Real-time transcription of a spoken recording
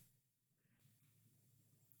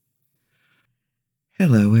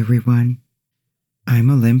Hello, everyone. I'm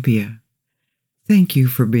Olympia. Thank you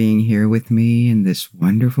for being here with me in this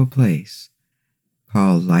wonderful place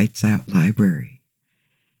called Lights Out Library.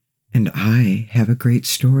 And I have a great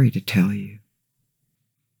story to tell you.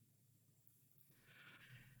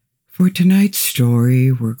 For tonight's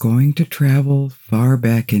story, we're going to travel far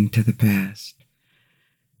back into the past,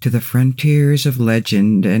 to the frontiers of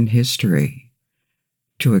legend and history,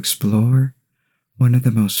 to explore one of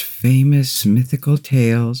the most famous mythical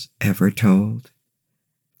tales ever told,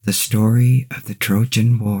 the story of the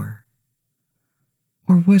Trojan War.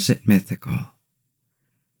 Or was it mythical?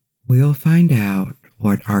 We'll find out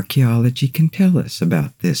what archaeology can tell us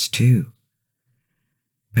about this too.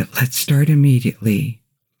 But let's start immediately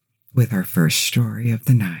with our first story of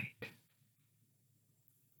the night.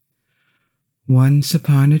 Once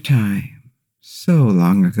upon a time, so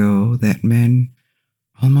long ago that men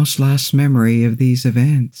almost lost memory of these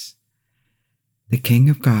events, the king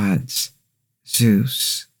of gods,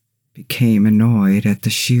 Zeus, became annoyed at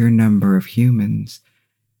the sheer number of humans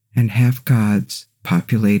and half-gods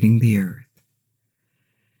populating the earth.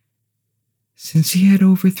 Since he had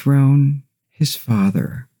overthrown his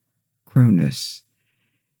father, Cronus,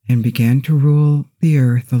 and began to rule the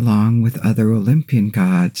earth along with other Olympian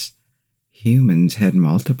gods, humans had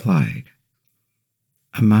multiplied.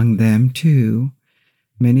 Among them, too,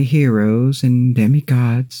 many heroes and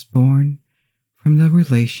demigods born from the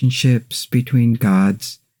relationships between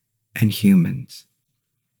gods and humans.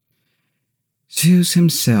 Zeus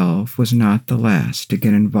himself was not the last to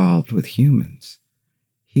get involved with humans.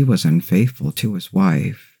 He was unfaithful to his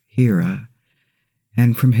wife, Hera,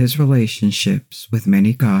 and from his relationships with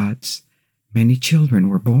many gods, many children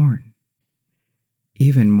were born.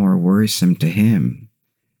 Even more worrisome to him,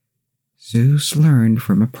 Zeus learned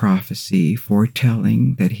from a prophecy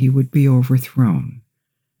foretelling that he would be overthrown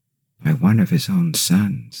by one of his own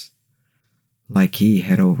sons, like he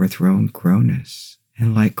had overthrown Cronus,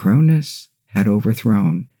 and like Cronus had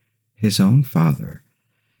overthrown his own father,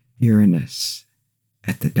 Uranus,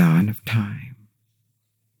 at the dawn of time.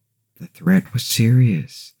 The threat was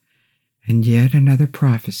serious, and yet another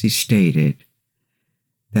prophecy stated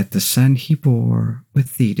that the son he bore with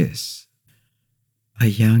Thetis, a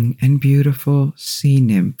young and beautiful sea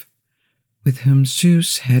nymph with whom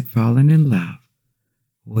Zeus had fallen in love,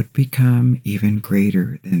 would become even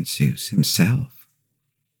greater than Zeus himself.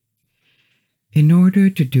 In order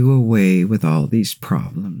to do away with all these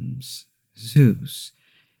problems, Zeus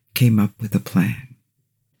came up with a plan.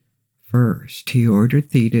 First, he ordered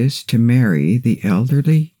Thetis to marry the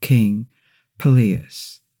elderly king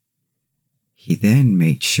Peleus. He then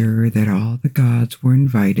made sure that all the gods were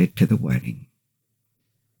invited to the wedding.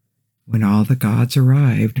 When all the gods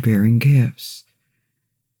arrived bearing gifts,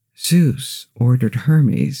 Zeus ordered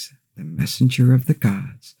Hermes, the messenger of the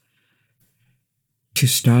gods, to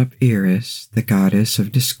stop Eris, the goddess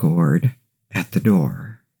of discord, at the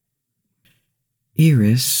door.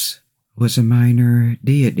 Eris was a minor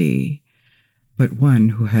deity, but one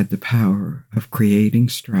who had the power of creating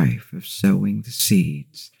strife, of sowing the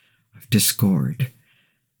seeds of discord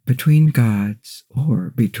between gods or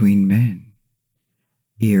between men.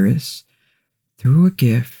 Eris threw a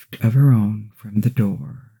gift of her own from the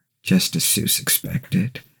door, just as Zeus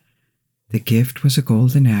expected. The gift was a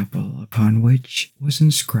golden apple upon which was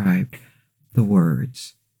inscribed the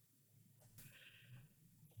words,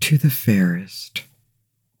 "To the fairest."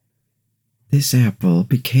 This apple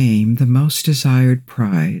became the most desired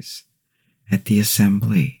prize at the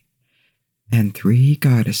assembly, and 3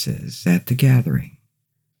 goddesses at the gathering,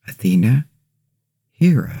 Athena,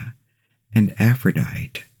 Hera, and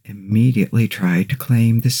Aphrodite, immediately tried to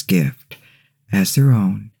claim this gift as their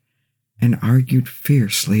own and argued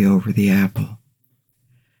fiercely over the apple,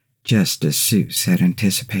 just as Zeus had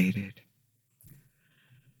anticipated.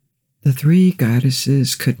 The 3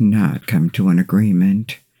 goddesses could not come to an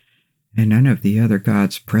agreement, and none of the other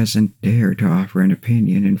gods present dared to offer an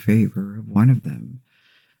opinion in favor of one of them,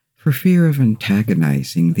 for fear of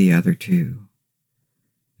antagonizing the other 2.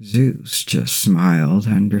 Zeus just smiled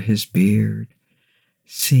under his beard,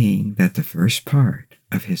 seeing that the first part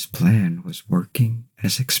of his plan was working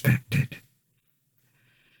as expected.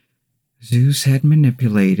 Zeus had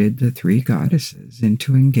manipulated the 3 goddesses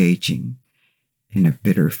into engaging in a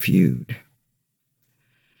bitter feud.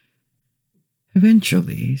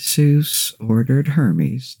 Eventually, Zeus ordered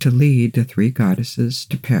Hermes to lead the 3 goddesses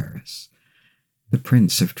to Paris, the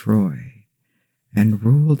prince of Troy, and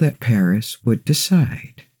rule that Paris would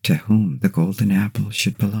decide to whom the golden apple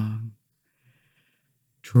should belong.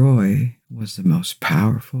 Troy was the most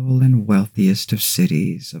powerful and wealthiest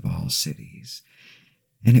of all cities,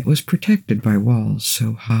 and it was protected by walls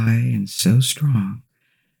so high and so strong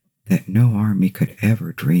that no army could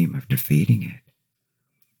ever dream of defeating it.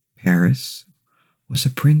 Paris was a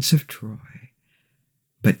prince of Troy,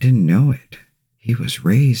 but didn't know it. He was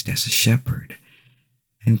raised as a shepherd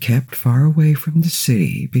and kept far away from the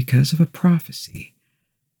city because of a prophecy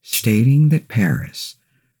stating that Paris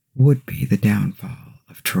would be the downfall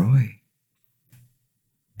of Troy.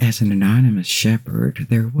 As an anonymous shepherd,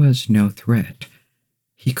 there was no threat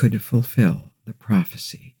he could fulfill the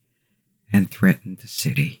prophecy and threaten the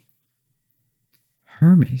city.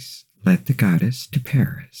 Hermes led the goddess to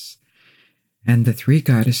Paris, and the three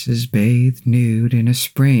goddesses bathed nude in a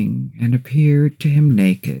spring and appeared to him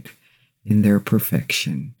naked in their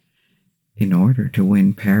perfection in order to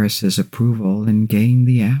win Paris's approval and gain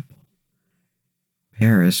the apple.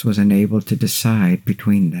 Paris was unable to decide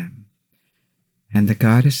between them, and the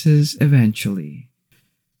goddesses eventually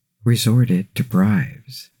resorted to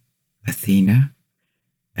bribes. Athena,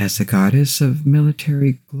 as the goddess of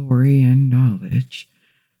military glory and knowledge,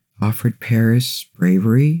 offered Paris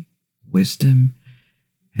bravery, wisdom,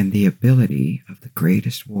 and the ability of the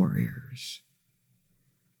greatest warriors.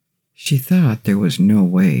 She thought there was no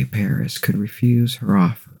way Paris could refuse her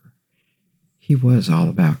offer. He was all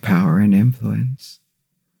about power and influence.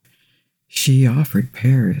 She offered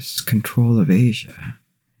Paris control of Asia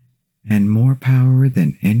and more power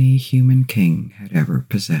than any human king had ever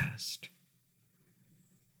possessed.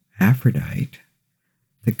 Aphrodite,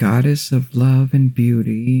 the goddess of love and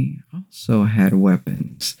beauty, also had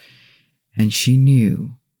weapons, and she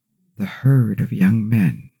knew the herd of young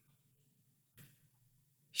men.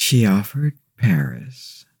 She offered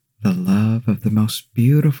Paris the love of the most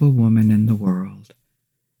beautiful woman in the world,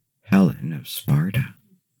 Helen of Sparta.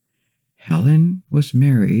 Helen was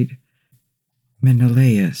married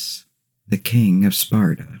Menelaus, the king of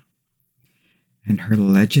Sparta, and her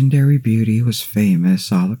legendary beauty was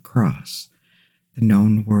famous all across the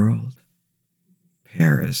known world.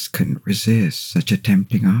 Paris couldn't resist such a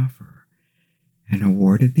tempting offer and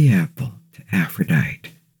awarded the apple to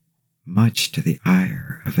Aphrodite, much to the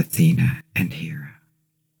ire of Athena and Hera.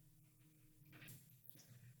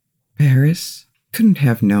 Paris couldn't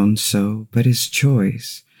have known so, but his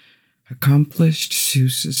choice accomplished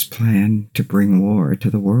Zeus's plan to bring war to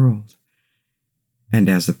the world. And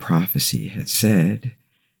as the prophecy had said,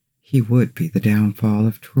 he would be the downfall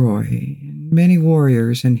of Troy, and many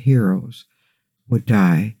warriors and heroes would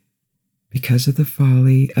die because of the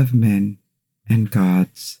folly of men and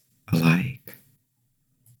gods alike.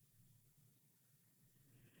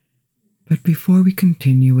 But before we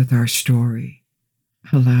continue with our story,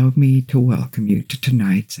 allow me to welcome you to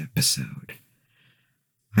tonight's episode.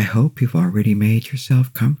 I hope you've already made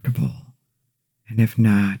yourself comfortable, and if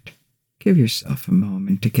not, give yourself a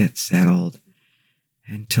moment to get settled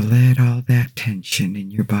and to let all that tension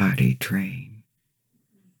in your body drain.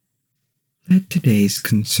 Let today's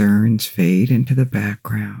concerns fade into the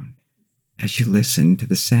background as you listen to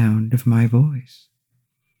the sound of my voice.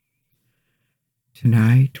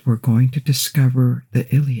 Tonight we're going to discover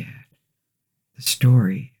the Iliad, the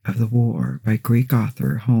story of the war by Greek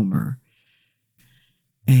author Homer,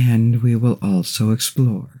 and we will also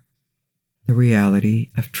explore the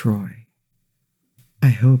reality of Troy. I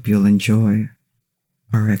hope you'll enjoy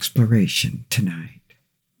our exploration tonight.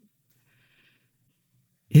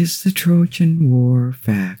 Is the Trojan War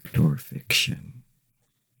fact or fiction?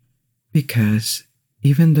 Because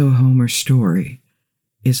even though Homer's story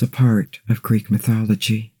is a part of Greek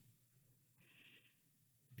mythology,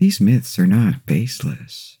 these myths are not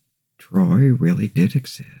baseless. Troy really did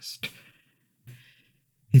exist.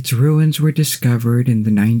 Its ruins were discovered in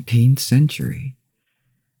the 19th century,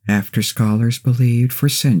 after scholars believed for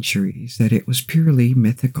centuries that it was purely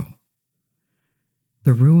mythical.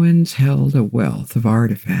 The ruins held a wealth of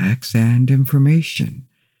artifacts and information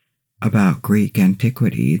about Greek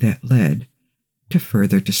antiquity that led to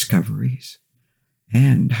further discoveries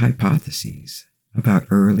and hypotheses about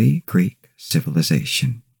early Greek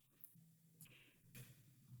civilization.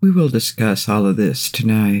 We will discuss all of this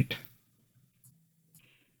tonight.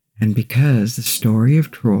 And because the story of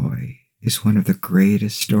Troy is one of the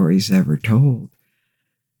greatest stories ever told,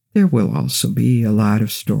 there will also be a lot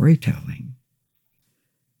of storytelling.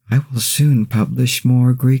 I will soon publish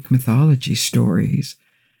more Greek mythology stories,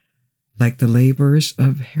 like the labors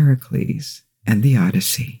of Heracles and the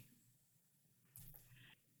Odyssey.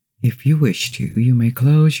 If you wish to, you may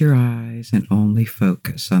close your eyes and only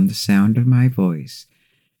focus on the sound of my voice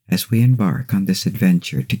as we embark on this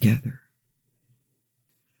adventure together.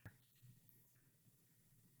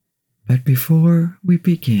 But before we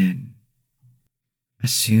begin,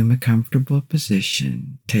 Assume a comfortable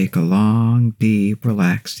position. Take a long, deep,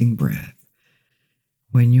 relaxing breath.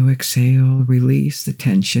 When you exhale, release the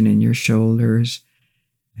tension in your shoulders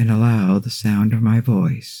and allow the sound of my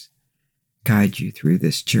voice guide you through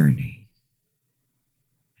this journey.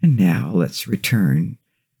 And now let's return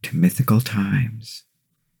to mythical times.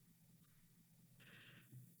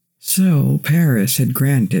 So Paris had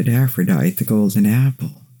granted Aphrodite the golden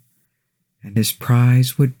apple, and his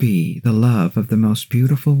prize would be the love of the most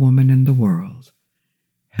beautiful woman in the world,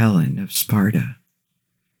 Helen of Sparta.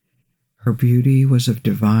 Her beauty was of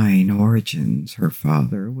divine origins. Her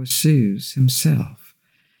father was Zeus himself,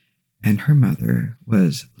 and her mother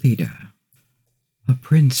was Leda, a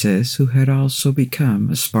princess who had also become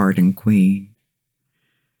a Spartan queen.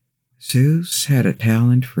 Zeus had a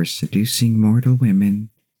talent for seducing mortal women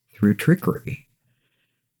through trickery.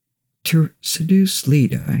 To seduce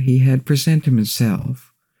Leda, he had presented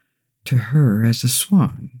himself to her as a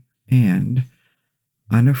swan, and,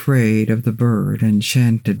 unafraid of the bird,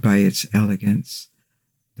 enchanted by its elegance,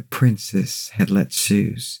 the princess had let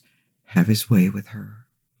Zeus have his way with her.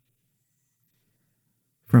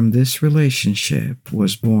 From this relationship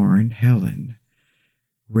was born Helen,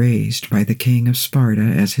 raised by the king of Sparta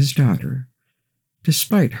as his daughter,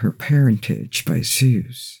 despite her parentage by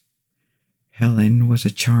Zeus. Helen was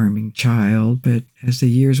a charming child, but as the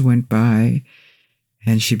years went by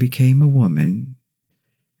and she became a woman,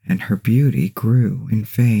 and her beauty grew in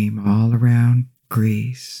fame all around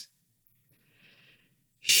Greece,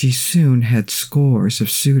 she soon had scores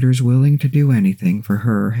of suitors willing to do anything for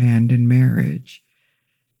her hand in marriage.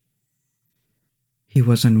 He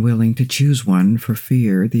was unwilling to choose one for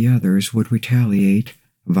fear the others would retaliate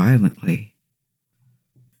violently.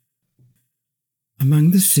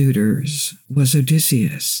 Among the suitors was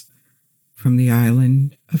Odysseus from the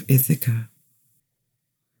island of Ithaca,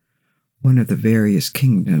 one of the various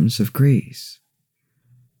kingdoms of Greece.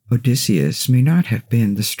 Odysseus may not have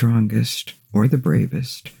been the strongest or the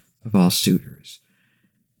bravest of all suitors,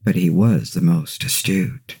 but he was the most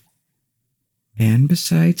astute. And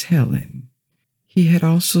besides Helen, he had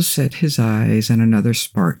also set his eyes on another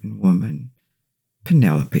Spartan woman,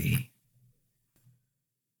 Penelope.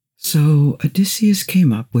 So Odysseus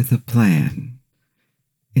came up with a plan.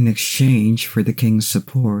 In exchange for the king's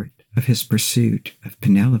support of his pursuit of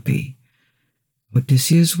Penelope,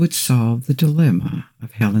 Odysseus would solve the dilemma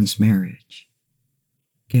of Helen's marriage.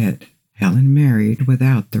 Get Helen married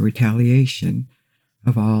without the retaliation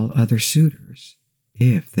of all other suitors,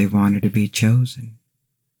 if they wanted to be chosen.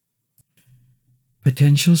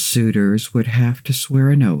 Potential suitors would have to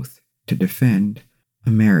swear an oath to defend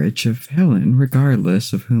a marriage of Helen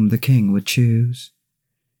regardless of whom the king would choose.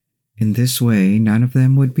 In this way, none of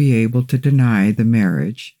them would be able to deny the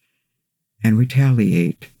marriage and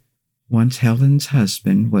retaliate once Helen's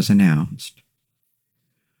husband was announced.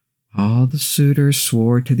 All the suitors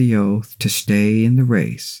swore to the oath to stay in the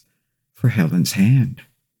race for Helen's hand,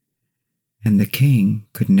 and the king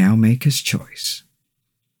could now make his choice.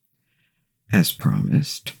 As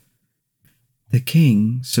promised, the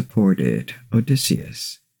king supported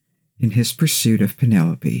Odysseus in his pursuit of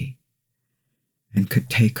Penelope and could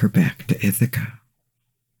take her back to Ithaca.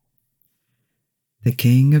 The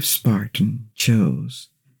king of Sparta chose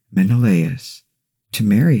Menelaus to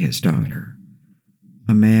marry his daughter,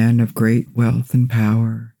 a man of great wealth and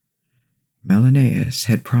power. Menelaus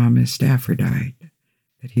had promised Aphrodite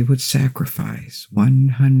that he would sacrifice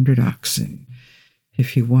 100 oxen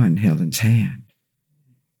if he won Helen's hand,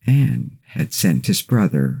 and had sent his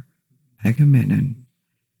brother Agamemnon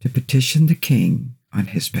to petition the king on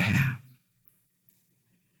his behalf.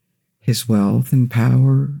 His wealth and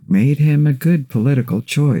power made him a good political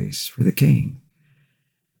choice for the king.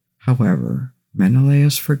 However,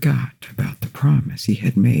 Menelaus forgot about the promise he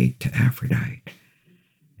had made to Aphrodite,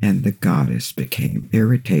 and the goddess became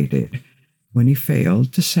irritated when he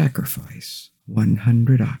failed to sacrifice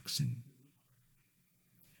 100 oxen.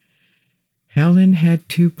 Helen had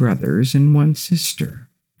 2 brothers and 1 sister,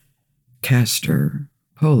 Castor,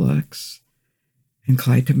 Pollux, and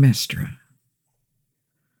Clytemnestra.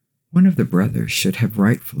 One of the brothers should have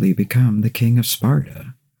rightfully become the king of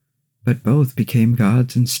Sparta, but both became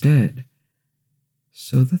gods instead.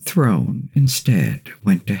 So the throne instead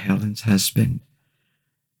went to Helen's husband,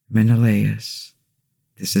 Menelaus.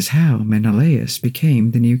 This is how Menelaus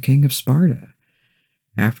became the new king of Sparta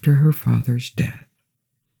after her father's death.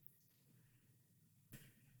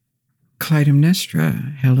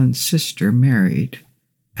 Clytemnestra, Helen's sister, married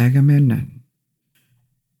Agamemnon,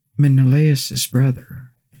 Menelaus'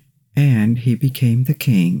 brother, and he became the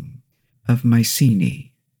king of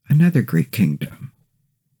Mycenae, another Greek kingdom.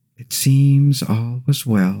 it seems all was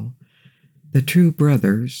well. The two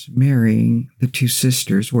brothers marrying the two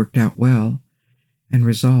sisters worked out well and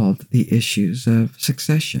resolved the issues of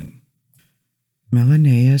succession.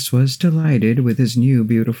 Menelaus was delighted with his new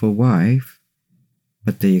beautiful wife,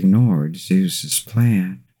 but they ignored Zeus's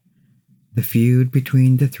plan. The feud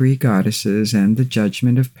between the three goddesses and the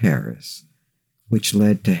judgment of Paris, which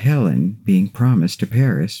led to Helen being promised to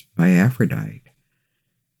Paris by Aphrodite.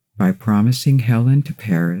 By promising Helen to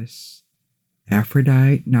Paris,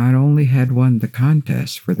 Aphrodite not only had won the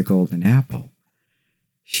contest for the golden apple,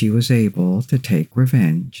 she was able to take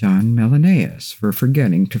revenge on Menelaus for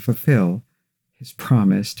forgetting to fulfill his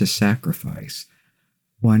promise to sacrifice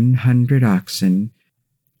 100 oxen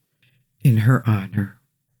in her honor.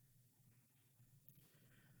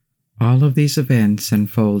 All of these events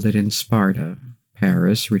unfolded in Sparta.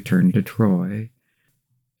 Paris returned to Troy,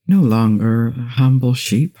 no longer a humble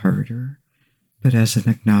sheep herder, but as an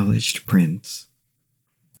acknowledged prince.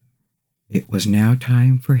 It was now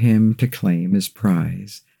time for him to claim his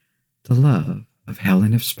prize, the love of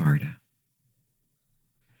Helen of Sparta.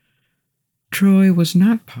 Troy was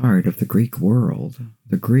not part of the Greek world.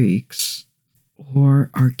 The Greeks,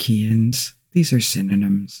 or Archaeans, these are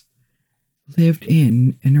synonyms, lived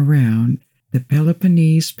in and around the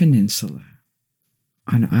Peloponnese Peninsula,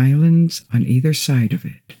 on islands on either side of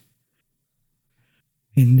it,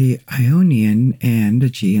 in the Ionian and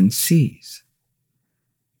Aegean seas.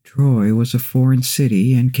 Troy was a foreign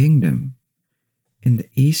city and kingdom in the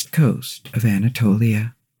east coast of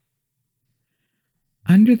Anatolia.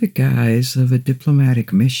 Under the guise of a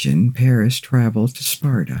diplomatic mission, Paris traveled to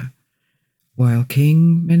Sparta while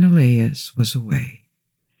King Menelaus was away.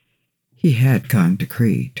 He had gone to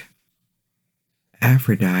Crete.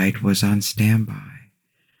 Aphrodite was on standby,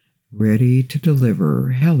 ready to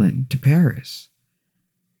deliver Helen to Paris.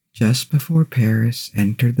 Just before Paris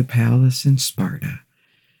entered the palace in Sparta,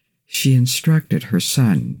 she instructed her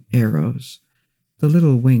son, Eros, the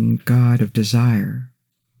little winged god of desire,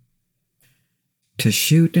 to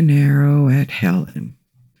shoot an arrow at Helen.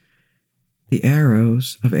 The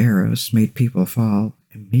arrows of Eros made people fall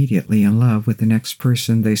immediately in love with the next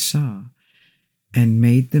person they saw and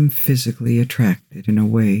made them physically attracted in a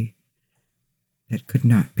way that could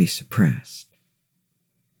not be suppressed.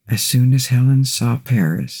 As soon as Helen saw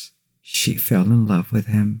Paris, she fell in love with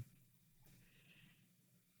him.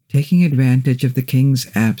 Taking advantage of the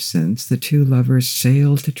king's absence, the two lovers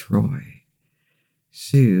sailed to Troy.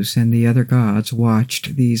 Zeus and the other gods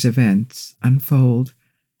watched these events unfold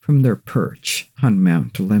from their perch on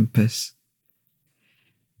Mount Olympus.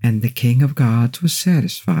 And the king of gods was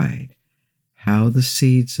satisfied how the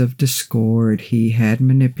seeds of discord he had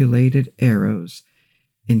manipulated Eros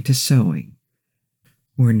into sowing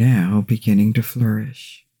were now beginning to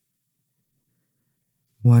flourish.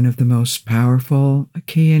 One of the most powerful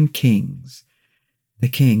Achaean kings, the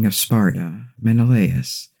king of Sparta,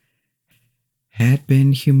 Menelaus, had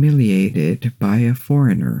been humiliated by a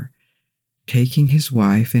foreigner taking his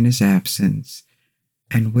wife in his absence,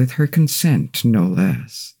 and with her consent no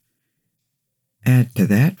less. Add to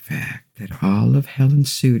that fact that all of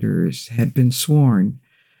Helen's suitors had been sworn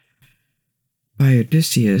by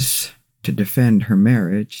Odysseus to defend her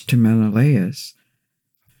marriage to Menelaus,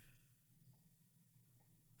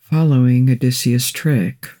 following Odysseus'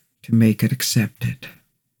 trick to make it accepted.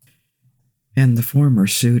 And the former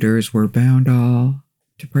suitors were bound all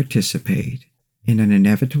to participate in an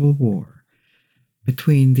inevitable war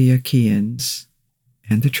between the Achaeans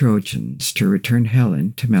and the Trojans to return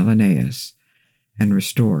Helen to Menelaus and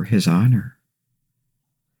restore his honor.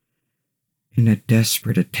 In a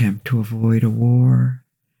desperate attempt to avoid a war,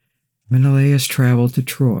 Menelaus traveled to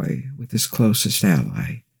Troy with his closest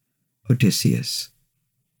ally, Odysseus.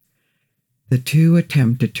 The two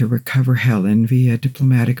attempted to recover Helen via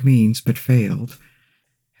diplomatic means but failed,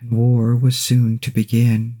 and war was soon to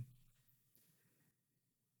begin.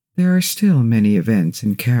 There are still many events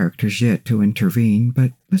and characters yet to intervene,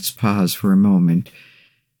 but let's pause for a moment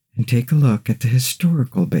and take a look at the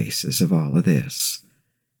historical basis of all of this.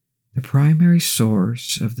 The primary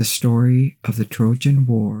source of the story of the Trojan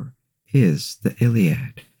War is the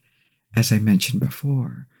Iliad, as I mentioned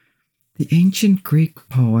before, the ancient Greek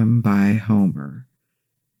poem by Homer,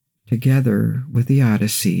 together with the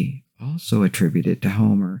Odyssey, also attributed to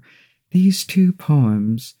Homer. These two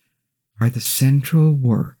poems are the central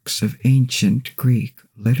works of ancient Greek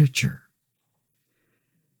literature.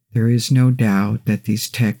 There is no doubt that these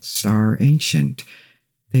texts are ancient.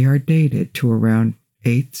 They are dated to around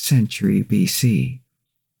 8th century BC,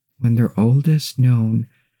 when their oldest known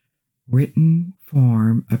written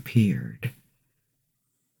form appeared.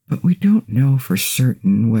 but we don't know for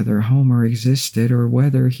certain whether Homer existed or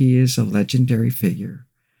whether he is a legendary figure.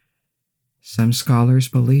 Some scholars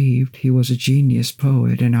believed he was a genius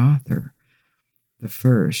poet and author, the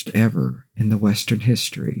first ever in the Western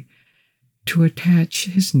history to attach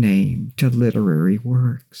his name to literary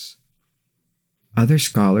works. Other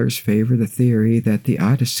scholars favor the theory that the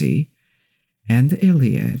Odyssey and the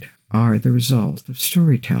Iliad are the result of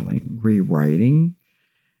storytelling, reworking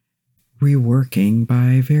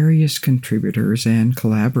by various contributors and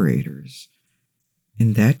collaborators.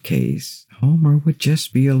 In that case, Homer would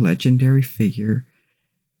just be a legendary figure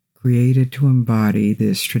created to embody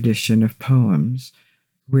this tradition of poems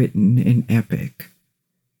written in epic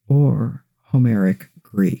or Homeric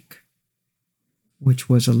Greek, which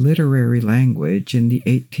was a literary language in the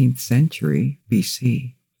 18th century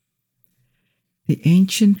BC. The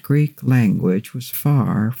ancient Greek language was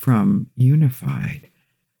far from unified,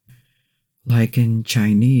 like in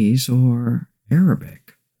Chinese or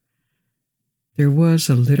Arabic. There was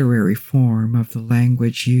a literary form of the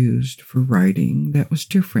language used for writing that was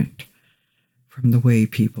different from the way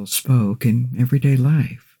people spoke in everyday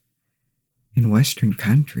life. In Western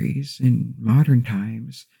countries, in modern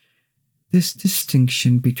times, this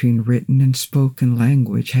distinction between written and spoken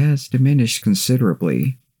language has diminished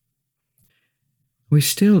considerably. We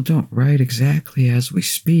still don't write exactly as we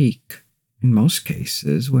speak. In most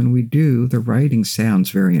cases, when we do, the writing sounds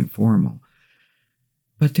very informal.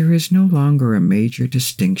 But there is no longer a major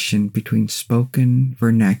distinction between spoken,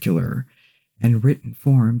 vernacular, and written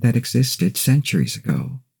form that existed centuries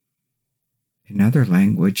ago. In other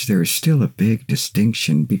language, there is still a big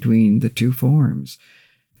distinction between the two forms.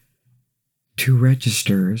 Two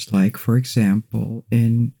registers, like, for example,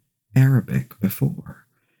 in Arabic before.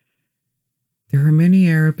 There are many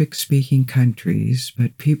Arabic-speaking countries,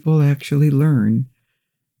 but people actually learn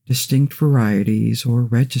distinct varieties or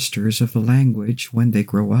registers of the language when they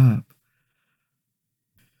grow up.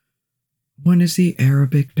 One is the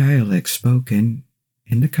Arabic dialect spoken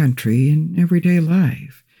in the country in everyday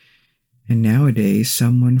life, and nowadays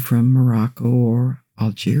someone from Morocco or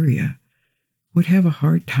Algeria would have a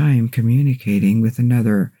hard time communicating with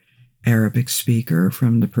another Arabic speaker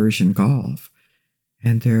from the Persian Gulf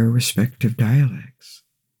and their respective dialects.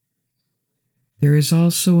 There is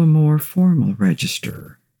also a more formal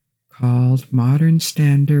register called Modern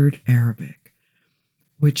Standard Arabic,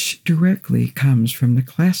 which directly comes from the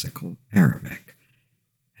Classical Arabic,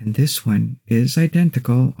 and this one is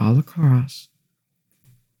identical all across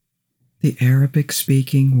the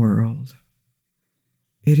Arabic-speaking world.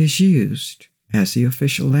 It is used as the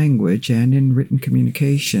official language and in written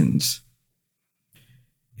communications.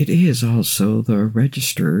 It is also the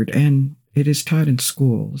registered, and it is taught in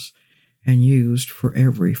schools and used for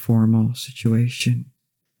every formal situation.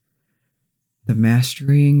 The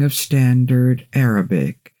mastering of Standard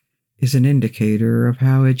Arabic is an indicator of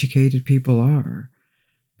how educated people are,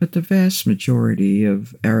 but the vast majority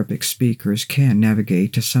of Arabic speakers can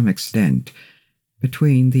navigate to some extent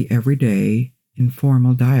between the everyday,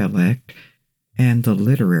 informal dialect and the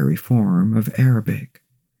literary form of Arabic.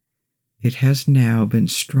 It has now been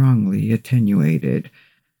strongly attenuated,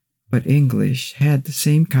 but English had the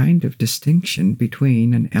same kind of distinction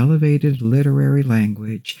between an elevated literary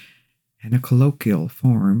language and a colloquial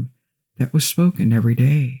form that was spoken every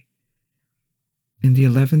day. In the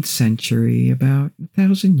 11th century, about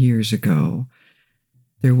 1,000 years ago,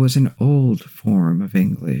 there was an old form of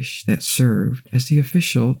English that served as the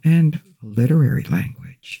official and literary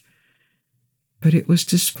language, but it was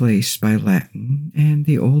displaced by Latin and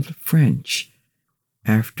the Old French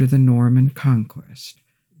after the Norman conquest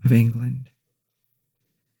of England.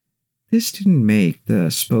 This didn't make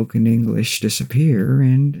the spoken English disappear,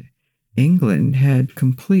 and England had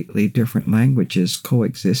completely different languages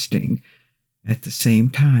coexisting at the same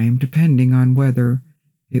time, depending on whether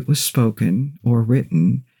it was spoken or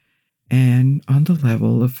written, and on the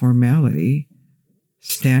level of formality.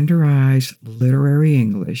 Standardized literary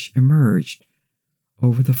English emerged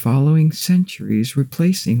over the following centuries,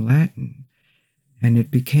 replacing Latin, and it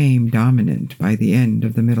became dominant by the end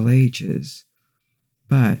of the Middle Ages.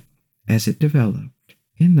 But as it developed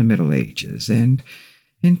in the Middle Ages and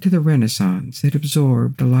into the Renaissance, it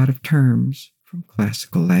absorbed a lot of terms from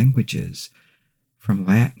classical languages, from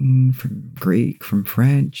Latin, from Greek, from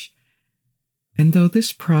French. And though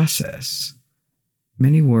this process,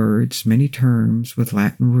 many words, many terms with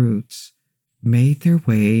Latin roots, made their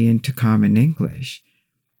way into common English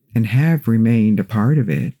and have remained a part of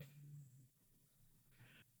it,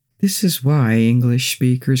 this is why English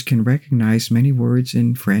speakers can recognize many words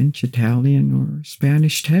in French, Italian, or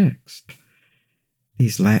Spanish text.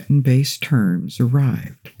 These Latin-based terms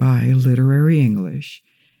arrived by literary English,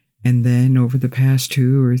 and then over the past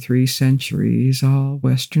 2 or 3 centuries, all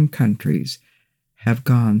Western countries have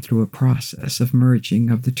gone through a process of merging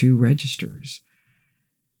of the 2 registers.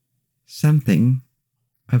 Something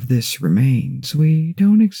of this remains. We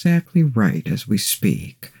don't exactly write as we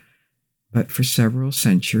speak, but for several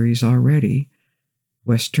centuries already,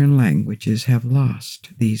 Western languages have lost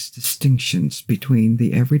these distinctions between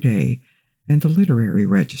the everyday and the literary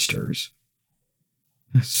registers.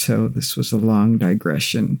 So this was a long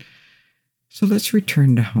digression. So let's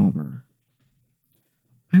return to Homer.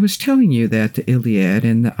 I was telling you that the Iliad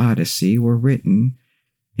and the Odyssey were written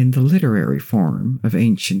in the literary form of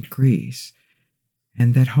ancient Greece,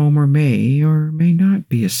 and that Homer may or may not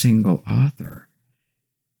be a single author.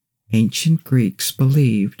 Ancient Greeks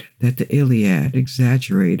believed that the Iliad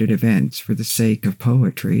exaggerated events for the sake of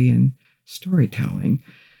poetry and storytelling,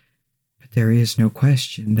 but there is no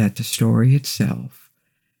question that the story itself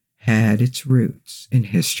had its roots in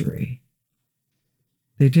history.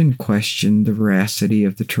 They didn't question the veracity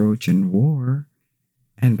of the Trojan War,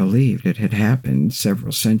 and believed it had happened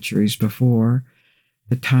several centuries before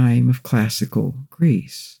the time of classical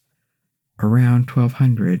Greece, around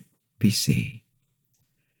 1200 BC.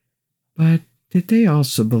 But did they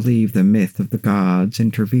also believe the myth of the gods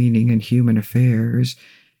intervening in human affairs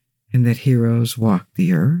and that heroes walked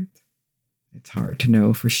the earth? It's hard to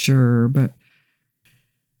know for sure, but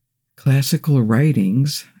classical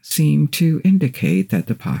writings seem to indicate that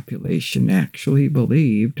the population actually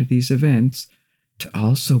believed these events to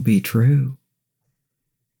also be true.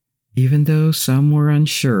 Even though some were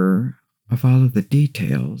unsure of all of the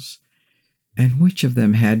details and which of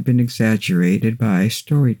them had been exaggerated by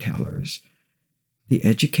storytellers, the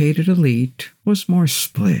educated elite was more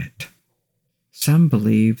split. Some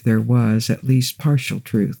believed there was at least partial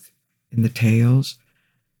truth in the tales,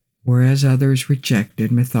 whereas others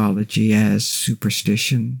rejected mythology as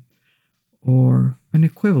superstition or an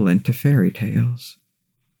equivalent to fairy tales.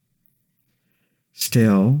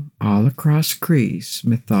 Still, all across Greece,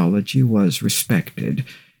 mythology was respected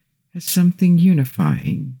as something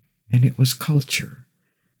unifying, and it was culture.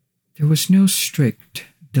 There was no strict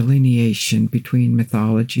delineation between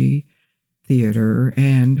mythology, theater,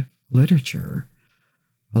 and literature.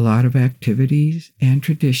 A lot of activities and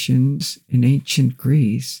traditions in ancient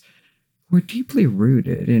Greece were deeply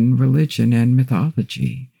rooted in religion and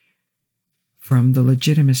mythology. From the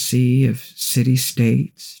legitimacy of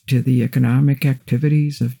city-states to the economic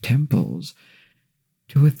activities of temples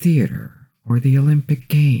to a theater or the Olympic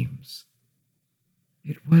Games.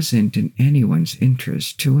 It wasn't in anyone's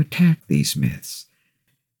interest to attack these myths,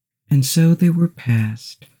 and so they were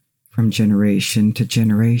passed from generation to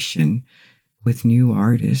generation, with new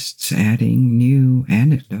artists adding new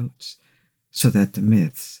anecdotes so that the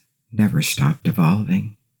myths never stopped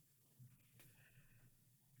evolving.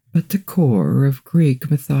 But the core of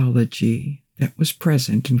Greek mythology that was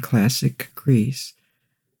present in classic Greece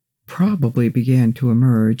probably began to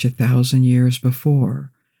emerge 1,000 years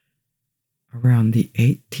before, around the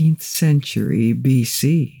 18th century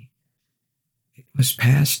BC. It was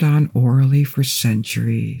passed on orally for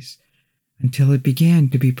centuries until it began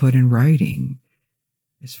to be put in writing,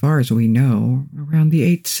 as far as we know, around the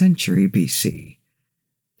 8th century BC,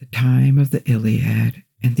 the time of the Iliad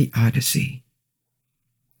and the Odyssey.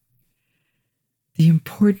 The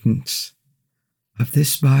importance of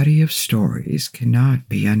this body of stories cannot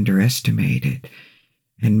be underestimated,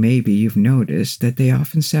 and maybe you've noticed that they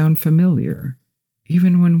often sound familiar,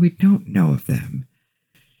 even when we don't know of them.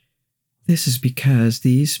 This is because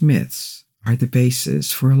these myths are the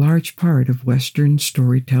basis for a large part of Western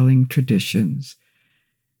storytelling traditions.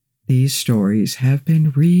 These stories have been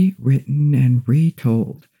rewritten and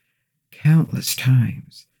retold countless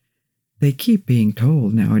times. They keep being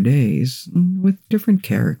told nowadays with different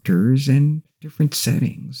characters and different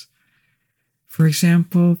settings. For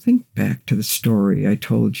example, think back to the story I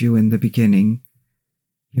told you in the beginning.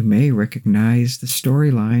 You may recognize the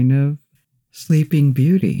storyline of Sleeping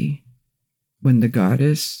Beauty, when the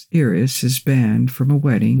goddess Iris is banned from a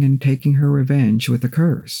wedding and taking her revenge with a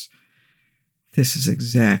curse. This is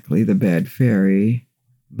exactly the bad fairy,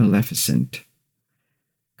 Maleficent,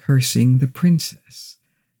 cursing the princess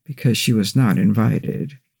because she was not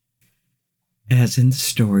invited, as in the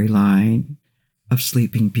storyline of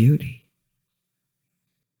Sleeping Beauty.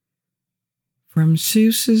 From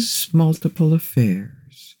Zeus's multiple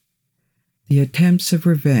affairs, the attempts of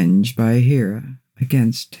revenge by Hera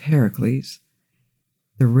against Heracles,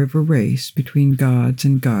 the river race between gods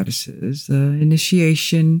and goddesses, the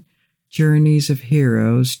initiation journeys of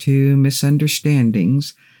heroes to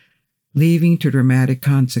misunderstandings leaving to dramatic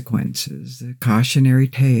consequences the cautionary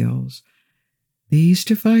tales. These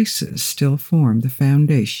devices still form the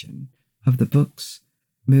foundation of the books,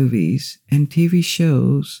 movies, and TV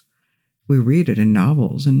shows. We read it in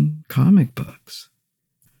novels and comic books.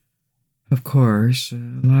 Of course,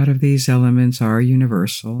 a lot of these elements are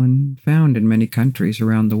universal and found in many countries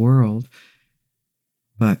around the world.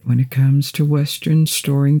 But when it comes to Western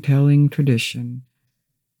storytelling tradition,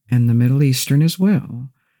 and the Middle Eastern as well,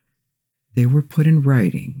 they were put in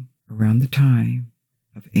writing around the time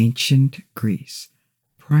of ancient Greece,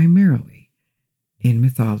 primarily in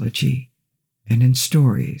mythology and in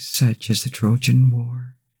stories such as the Trojan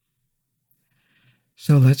War.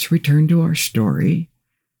 So let's return to our story.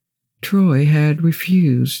 Troy had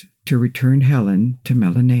refused to return Helen to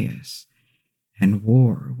Menelaus, and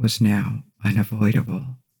war was now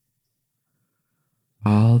unavoidable.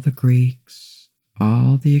 All the Greeks,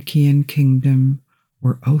 all the Achaean kingdom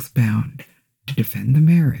were oath-bound to defend the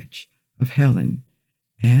marriage of Helen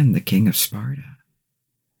and the king of Sparta.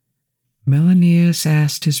 Menelaus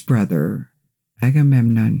asked his brother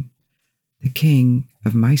Agamemnon, the king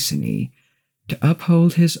of Mycenae, to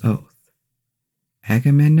uphold his oath.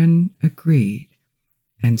 Agamemnon agreed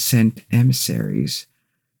and sent emissaries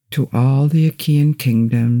to all the Achaean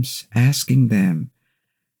kingdoms, asking them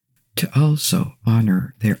to also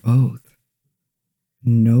honor their oath.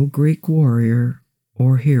 No Greek warrior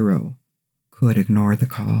or hero could ignore the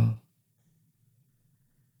call.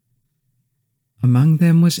 Among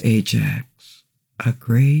them was Ajax, a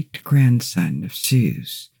great-grandson of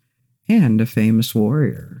Zeus and a famous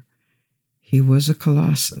warrior. He was a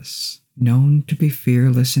colossus, known to be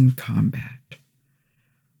fearless in combat.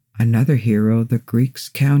 Another hero the Greeks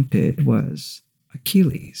counted was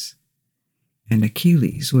Achilles, and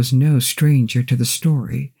Achilles was no stranger to the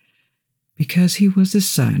story because he was the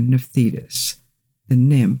son of Thetis, the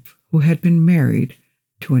nymph who had been married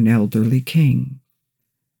to an elderly king,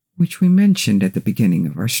 which we mentioned at the beginning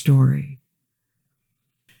of our story.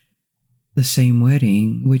 The same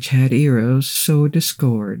wedding which had Eros sow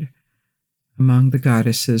discord among the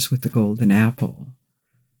goddesses with the golden apple.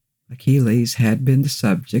 Achilles had been the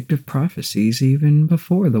subject of prophecies even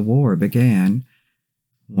before the war began,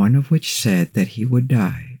 one of which said that he would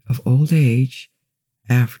die of old age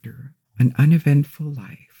after an uneventful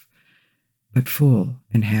life, but full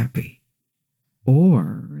and happy,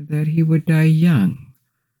 or that he would die young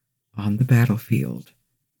on the battlefield,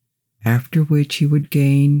 after which he would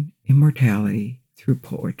gain immortality through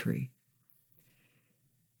poetry.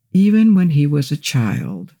 Even when he was a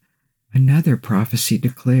child, another prophecy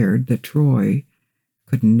declared that Troy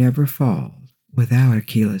could never fall without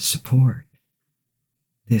Achilles' support.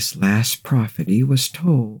 This last prophecy was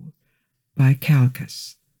told by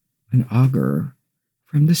Calchas, an augur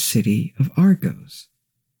from the city of Argos.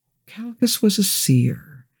 Calchas was a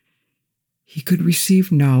seer. He could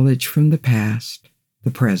receive knowledge from the past,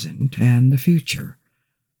 the present, and the future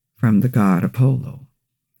from the god Apollo,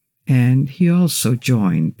 and he also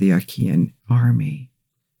joined the Achaean army.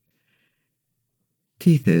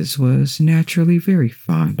 Thetis was naturally very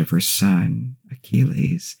fond of her son,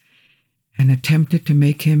 Achilles, and attempted to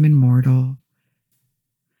make him immortal,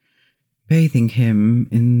 bathing him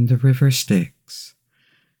in the river Styx,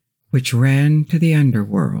 which ran to the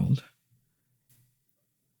underworld.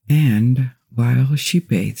 And while she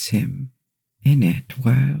bathes him in it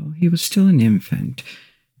while he was still an infant,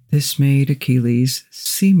 this made Achilles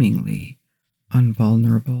seemingly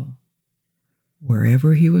invulnerable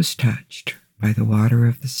wherever he was touched by the water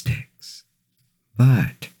of the Styx.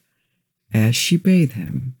 But as she bathed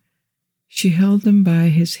him, she held him by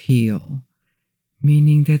his heel,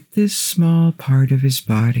 meaning that this small part of his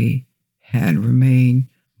body had remained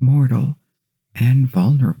mortal and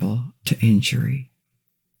vulnerable to injury.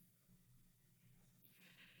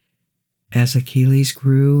 As Achilles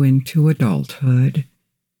grew into adulthood,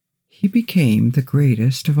 he became the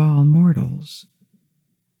greatest of all mortals.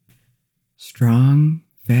 Strong,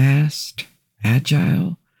 fast,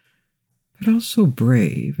 agile, but also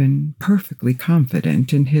brave and perfectly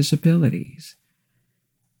confident in his abilities.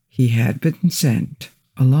 He had been sent,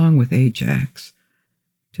 along with Ajax,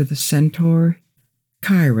 to the centaur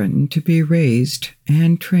Chiron to be raised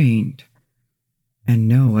and trained, and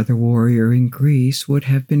no other warrior in Greece would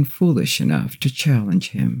have been foolish enough to challenge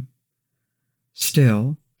him.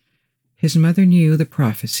 Still, his mother knew the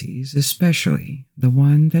prophecies, especially the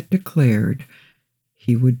one that declared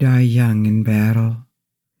he would die young in battle,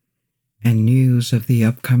 and news of the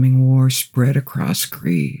upcoming war spread across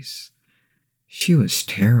Greece. She was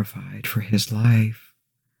terrified for his life.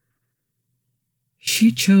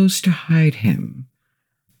 She chose to hide him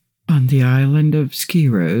on the island of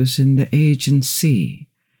Skyros in the Aegean Sea,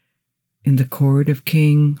 in the court of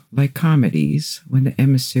King Lycomedes when the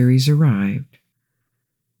emissaries arrived.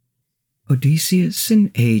 Odysseus and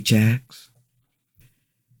Ajax.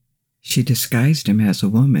 She disguised him as a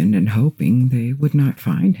woman and hoping they would not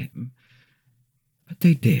find him. But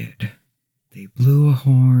they did. They blew a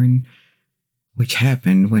horn, which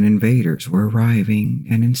happened when invaders were arriving,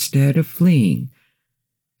 and instead of fleeing,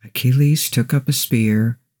 Achilles took up a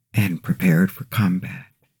spear and prepared for combat.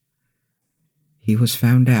 He was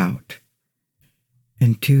found out,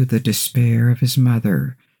 and to the despair of his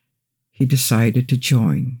mother, he decided to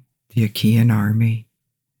join the Achaean army.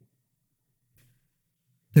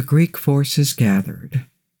 The Greek forces gathered.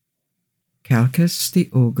 Calchas the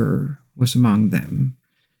ogre was among them.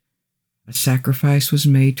 A sacrifice was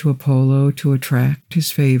made to Apollo to attract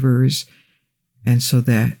his favors, and so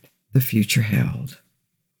that the future held.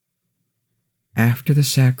 After the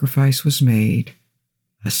sacrifice was made,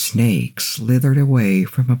 a snake slithered away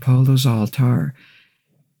from Apollo's altar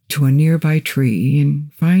to a nearby tree,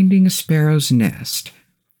 and finding a sparrow's nest,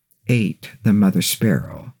 ate the mother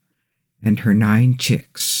sparrow and her 9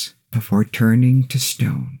 chicks before turning to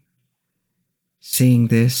stone. Seeing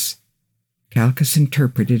this, Calchas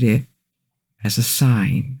interpreted it as a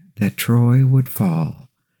sign that Troy would fall,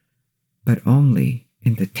 but only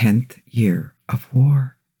in the 10th year of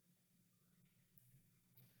war.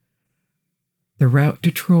 The route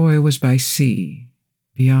to Troy was by sea,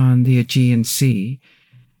 beyond the Aegean Sea,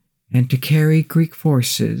 and to carry Greek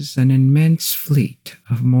forces, an immense fleet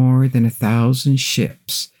of more than 1,000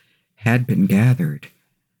 ships had been gathered.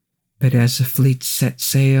 But as the fleet set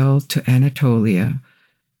sail to Anatolia,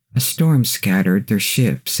 a storm scattered their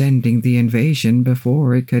ships, ending the invasion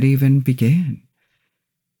before it could even begin.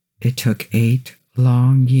 It took 8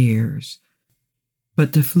 long years,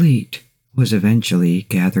 but the fleet was eventually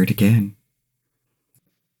gathered again.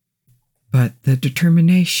 But the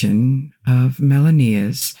determination of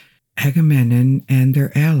Menelaus, Agamemnon, and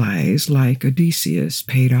their allies like Odysseus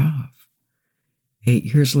paid off. 8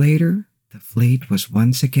 years later, the fleet was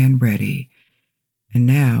once again ready, and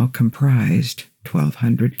now comprised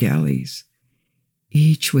 1,200 galleys,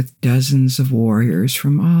 each with dozens of warriors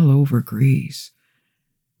from all over Greece,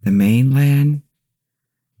 the mainland,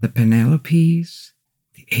 the Peloponnese,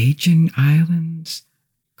 the Aegean Islands,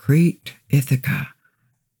 Crete, Ithaca,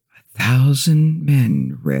 1,000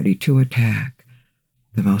 men ready to attack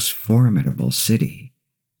the most formidable city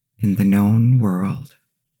in the known world.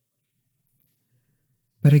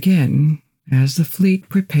 But again, as the fleet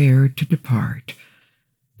prepared to depart,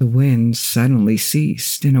 the winds suddenly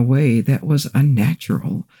ceased in a way that was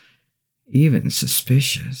unnatural, even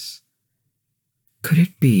suspicious. Could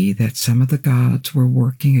it be that some of the gods were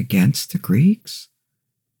working against the Greeks?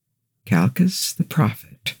 Calchas the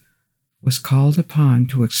prophet was called upon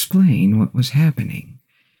to explain what was happening,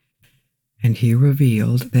 and he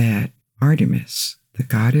revealed that Artemis, the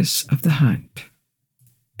goddess of the hunt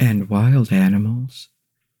and wild animals,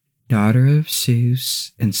 daughter of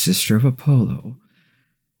Zeus and sister of Apollo,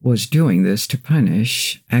 was doing this to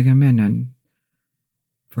punish Agamemnon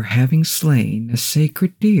for having slain a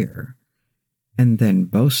sacred deer, and then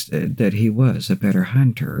boasted that he was a better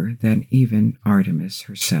hunter than even Artemis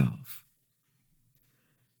herself.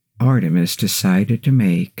 Artemis decided to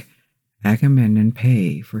make Agamemnon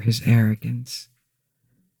pay for his arrogance.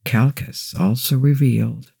 Calchas also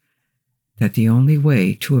revealed that the only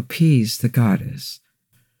way to appease the goddess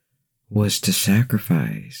was to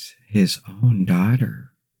sacrifice his own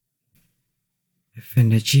daughter,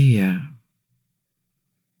 Iphigenia.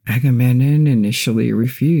 Agamemnon initially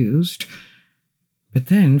refused, but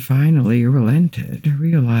then finally relented,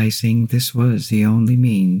 realizing this was the only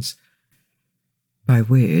means by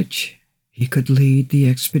which he could lead the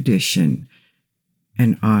expedition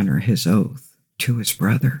and honor his oath to his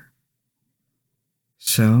brother.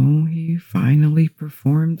 So he finally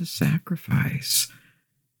performed the sacrifice.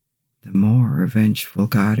 The more vengeful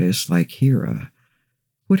goddess like Hera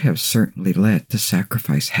would have certainly let the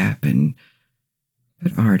sacrifice happen,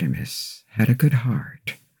 but Artemis had a good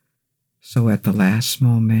heart, so at the last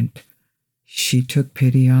moment she took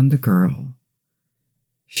pity on the girl.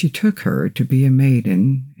 She took her to be a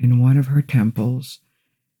maiden in one of her temples,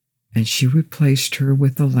 and she replaced her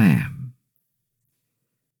with a lamb.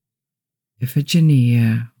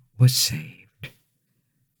 Iphigenia was saved.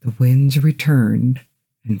 The winds returned,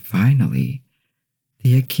 and finally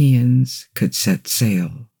the Achaeans could set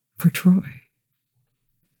sail for Troy.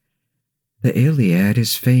 The Iliad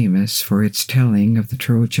is famous for its telling of the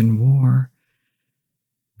Trojan War,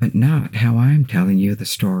 but not how I'm telling you the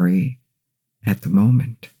story at the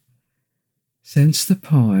moment. since the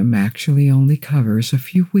poem actually only covers a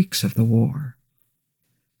few weeks of the war,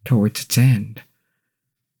 towards its end,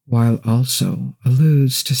 while also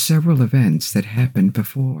alludes to several events that happened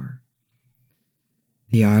before.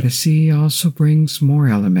 The Odyssey also brings more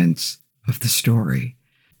elements of the story,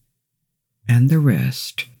 and the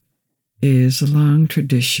rest is a long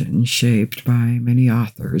tradition shaped by many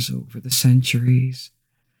authors over the centuries.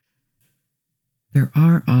 There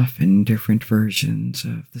are often different versions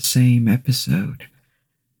of the same episode.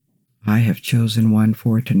 I have chosen one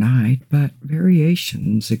for tonight, but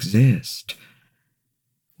variations exist.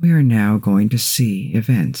 We are now going to see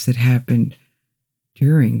events that happened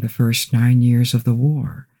during the first 9 years of the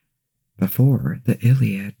war, before the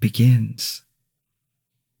Iliad begins.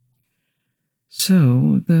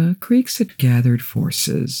 So the Greeks had gathered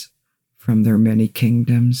forces from their many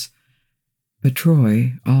kingdoms, but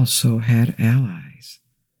Troy also had allies.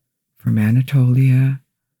 From Anatolia,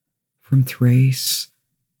 from Thrace,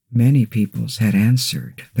 many peoples had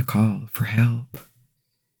answered the call for help.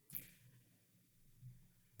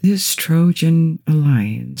 This Trojan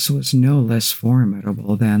alliance was no less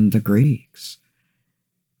formidable than the Greeks.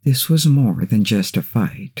 This was more than just a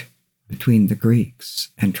fight between the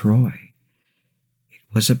Greeks and Troy.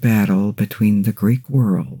 It was a battle between the Greek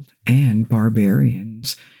world and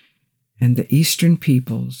barbarians, and the eastern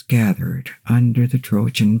peoples gathered under the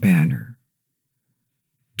Trojan banner.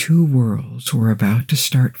 Two worlds were about to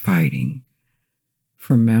start fighting.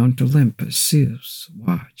 From Mount Olympus, Zeus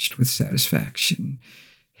watched with satisfaction,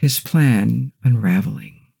 his plan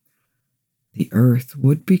unraveling. The earth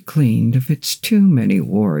would be cleaned of its too many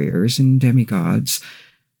warriors and demigods,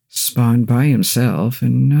 spawned by himself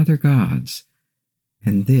and other gods,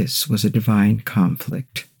 and this was a divine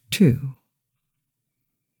conflict, too.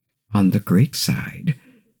 On the Greek side,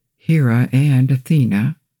 Hera and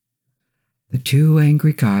Athena, the two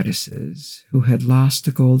angry goddesses who had lost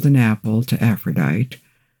the golden apple to Aphrodite.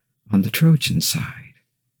 On the Trojan side,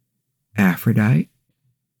 Aphrodite,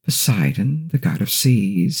 Poseidon, the god of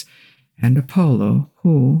seas, and Apollo,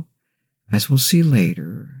 who, as we'll see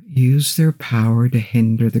later, used their power to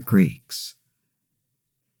hinder the Greeks.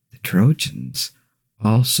 The Trojans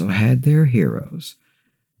also had their heroes,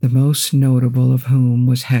 the most notable of whom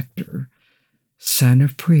was Hector, son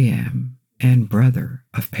of Priam and brother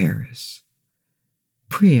of Paris.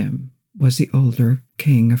 Priam was the older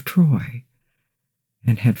king of Troy,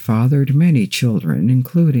 and had fathered many children,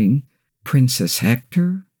 including Princess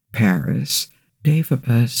Hector, Paris,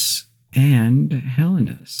 Deiphobus, and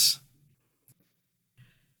Helenus.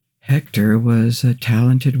 Hector was a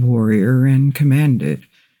talented warrior and commanded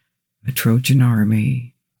a Trojan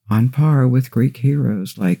army on par with Greek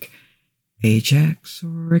heroes like Ajax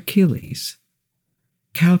or Achilles.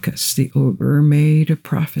 Calchas the ogre made a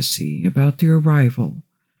prophecy about the arrival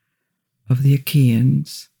of the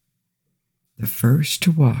Achaeans. The first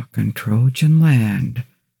to walk on Trojan land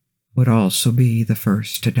would also be the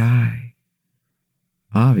first to die.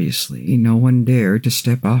 Obviously, no one dared to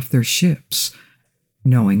step off their ships,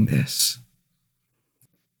 knowing this.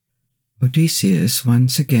 Odysseus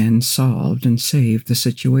once again solved and saved the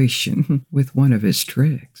situation with one of his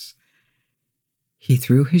tricks. He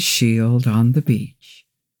threw his shield on the beach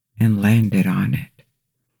and landed on it.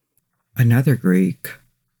 Another Greek,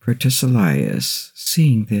 Protesilaus,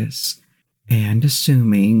 seeing this and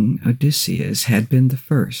assuming Odysseus had been the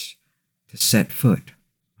first to set foot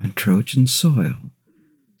on Trojan soil,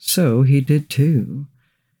 so he did too.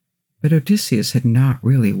 But Odysseus had not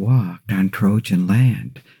really walked on Trojan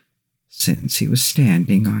land, since he was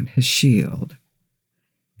standing on his shield,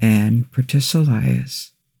 and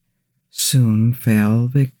Protesilaus soon fell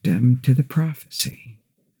victim to the prophecy,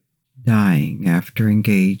 dying after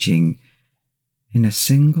engaging in a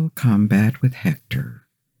single combat with Hector,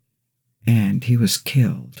 and he was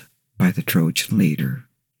killed by the Trojan leader.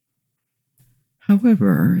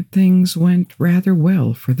 However, things went rather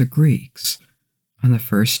well for the Greeks on the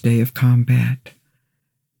first day of combat.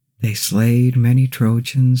 They slayed many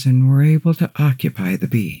Trojans and were able to occupy the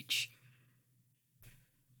beach,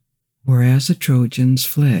 whereas the Trojans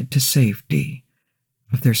fled to safety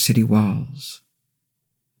of their city walls.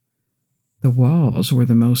 The walls were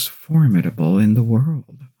the most formidable in the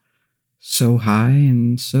world, so high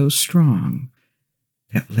and so strong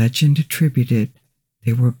that legend attributed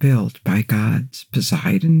they were built by gods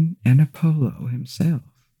Poseidon and Apollo himself.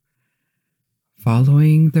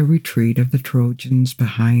 Following the retreat of the Trojans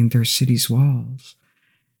behind their city's walls,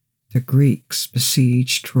 the Greeks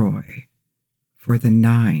besieged Troy for the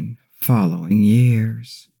 9 following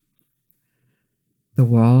years. The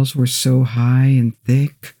walls were so high and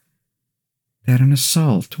thick that an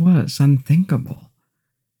assault was unthinkable.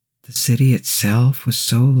 The The city itself was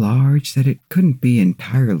so large that it couldn't be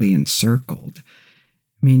entirely encircled,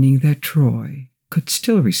 meaning that Troy could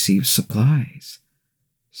still receive supplies.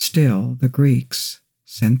 Still, the Greeks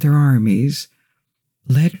sent their armies,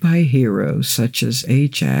 led by heroes such as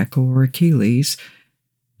Ajax or Achilles,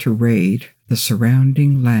 to raid the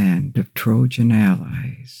surrounding land of Trojan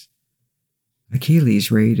allies. Achilles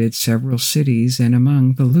raided several cities, and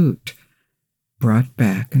among the loot brought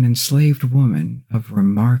back an enslaved woman of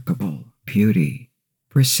remarkable beauty,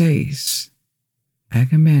 Briseis.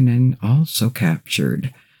 Agamemnon also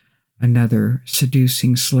captured another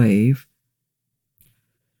seducing slave,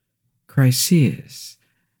 Chryseis,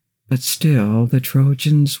 but still the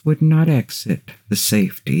Trojans would not exit the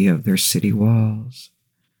safety of their city walls.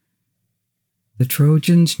 The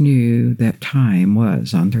Trojans knew that time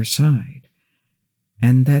was on their side,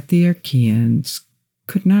 and that the Achaeans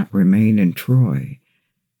could not remain in Troy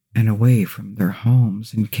and away from their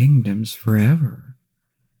homes and kingdoms forever.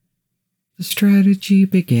 The strategy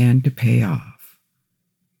began to pay off.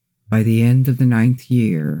 By the end of the 9th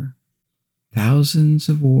year, thousands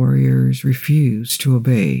of warriors refused to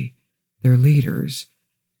obey their leaders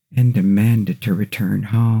and demanded to return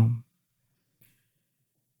home.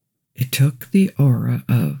 It took the aura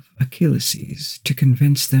of Achilles to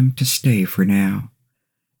convince them to stay for now.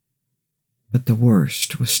 But the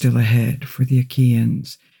worst was still ahead for the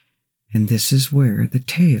Achaeans, and this is where the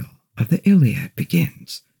tale of the Iliad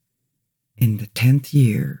begins, in the 10th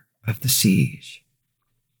year of the siege.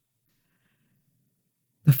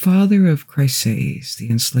 The father of Chryseis, the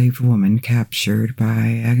enslaved woman captured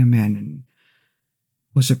by Agamemnon,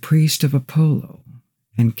 was a priest of Apollo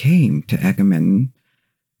and came to Agamemnon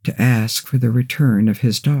to ask for the return of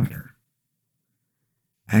his daughter.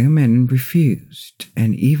 Agamemnon refused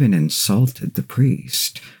and even insulted the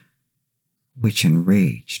priest, which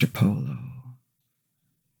enraged Apollo.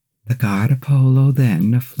 The god Apollo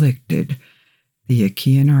then afflicted the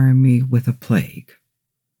Achaean army with a plague,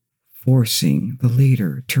 forcing the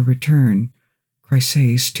leader to return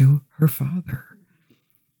Chryseis to her father.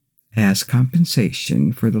 As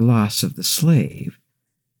compensation for the loss of the slave,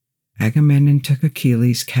 Agamemnon took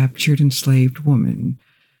Achilles' captured enslaved woman,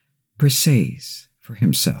 Briseis, for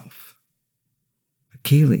himself.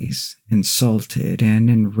 Achilles, insulted and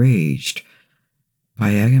enraged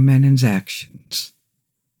by Agamemnon's actions,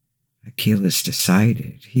 Achilles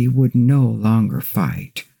decided he would no longer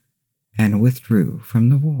fight and withdrew from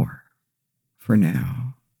the war for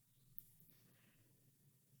now.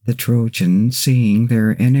 The Trojans, seeing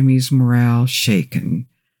their enemy's morale shaken,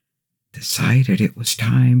 decided it was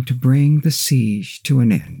time to bring the siege to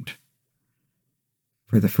an end.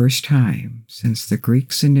 For the first time since the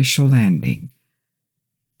Greeks' initial landing,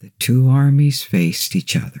 the two armies faced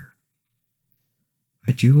each other.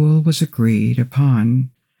 A duel was agreed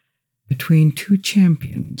upon between two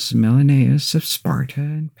champions, Menelaus of Sparta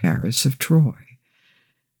and Paris of Troy,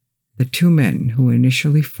 the two men who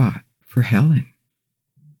initially fought for Helen.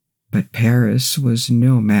 But Paris was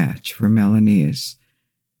no match for Menelaus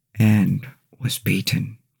and was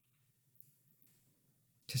beaten.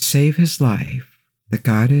 To save his life, the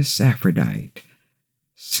goddess Aphrodite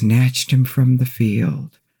snatched him from the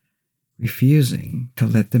field, refusing to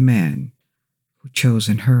let the man who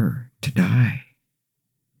chosen her to die.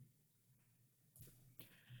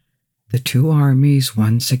 The two armies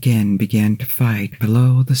once again began to fight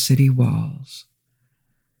below the city walls.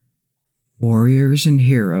 Warriors and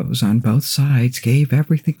heroes on both sides gave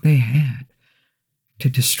everything they had to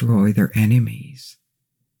destroy their enemies,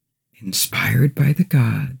 inspired by the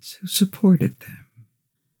gods who supported them.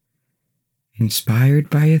 Inspired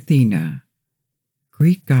by Athena,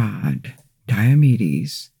 Greek god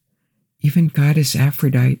Diomedes, even goddess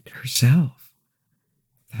Aphrodite herself,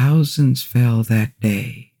 thousands fell that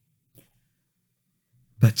day.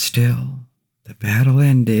 But still, the battle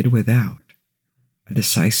ended without a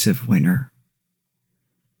decisive winner.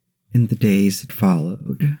 In the days that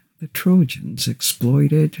followed, the Trojans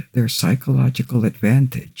exploited their psychological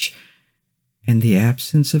advantage and the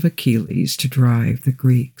absence of Achilles to drive the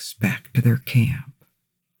Greeks back to their camp.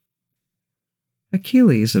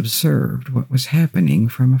 Achilles observed what was happening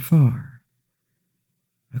from afar.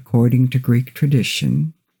 According to Greek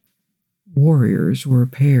tradition, warriors were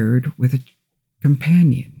paired with a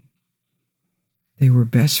companion. They were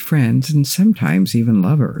best friends and sometimes even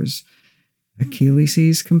lovers.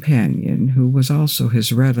 Achilles' companion, who was also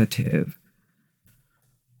his relative,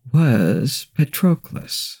 was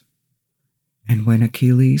Patroclus. And when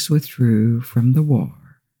Achilles withdrew from the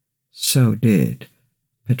war, so did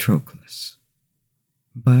Patroclus.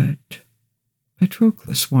 But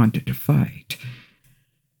Patroclus wanted to fight,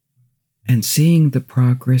 And seeing the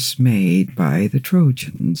progress made by the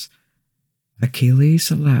Trojans, Achilles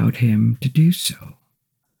allowed him to do so.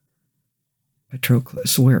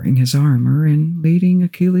 Patroclus wearing his armor and leading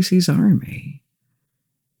Achilles' army.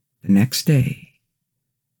 The next day,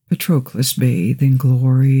 Patroclus bathed in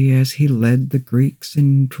glory as he led the Greeks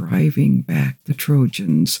in driving back the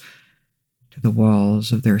Trojans to the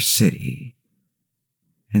walls of their city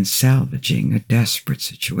and salvaging a desperate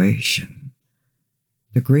situation.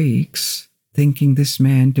 The Greeks, thinking this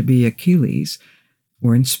man to be Achilles,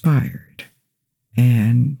 were inspired,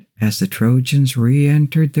 and as the Trojans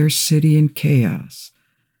re-entered their city in chaos,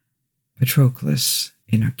 Patroclus,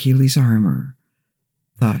 in Achilles' armor,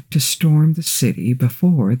 thought to storm the city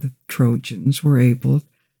before the Trojans were able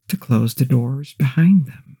to close the doors behind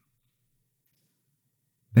them.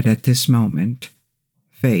 But at this moment,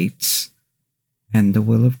 fates and the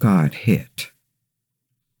will of God hit.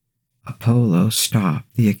 Apollo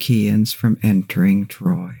stopped the Achaeans from entering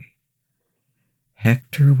Troy.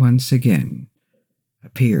 Hector once again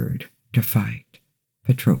appeared to fight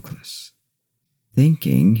Patroclus,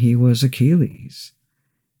 thinking he was Achilles,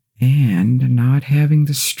 and not having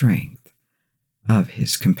the strength of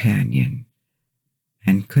his companion,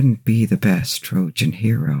 and couldn't be the best Trojan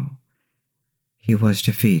hero. He was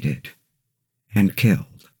defeated and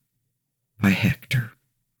killed by Hector.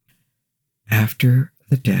 After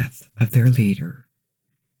the death of their leader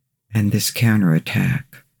and this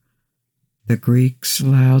counterattack, the Greeks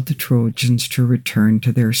allowed the Trojans to return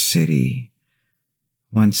to their city.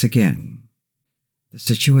 Once again, the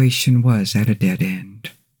situation was at a dead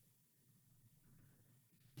end.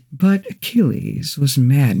 But Achilles was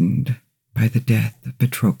maddened by the death of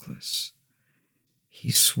Patroclus.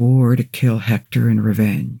 He swore to kill Hector in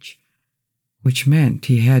revenge, which meant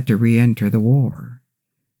he had to re-enter the war,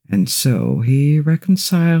 and so he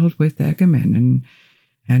reconciled with Agamemnon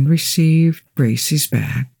and received Braces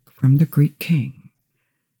back from the Greek king.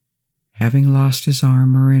 Having lost his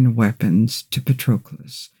armor and weapons to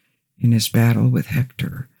Patroclus in his battle with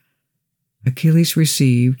Hector, Achilles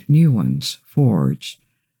received new ones forged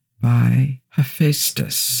by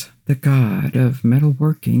Hephaestus, the god of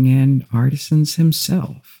metalworking and artisans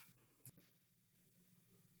himself.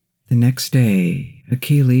 The next day,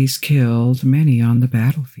 Achilles killed many on the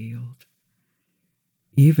battlefield,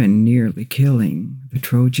 even nearly killing the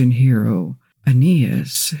Trojan hero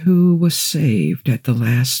Aeneas, who was saved at the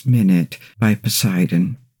last minute by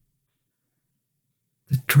Poseidon.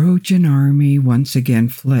 The Trojan army once again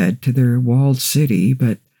fled to their walled city,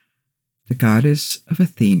 but the goddess of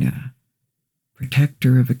Athena,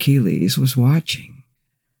 protector of Achilles, was watching.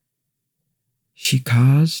 She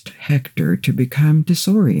caused Hector to become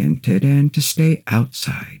disoriented and to stay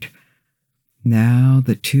outside. Now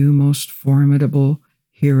the two most formidable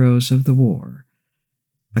heroes of the war,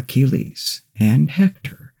 Achilles and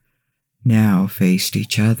Hector, now faced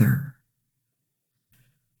each other.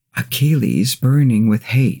 Achilles, burning with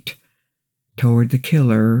hate toward the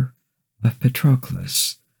killer of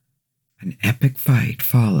Patroclus, an epic fight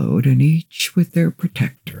followed, and each with their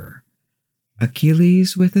protector,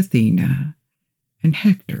 Achilles with Athena, and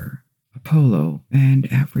Hector, Apollo, and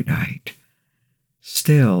Aphrodite.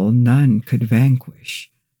 Still none could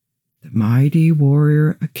vanquish the mighty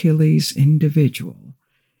warrior Achilles individual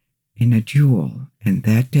in a duel, and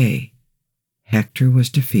that day Hector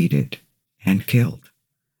was defeated and killed.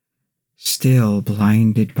 Still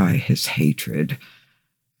blinded by his hatred,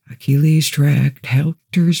 Achilles dragged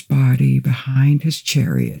Hector's body behind his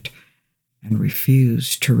chariot and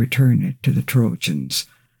refused to return it to the Trojans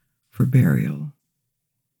for burial.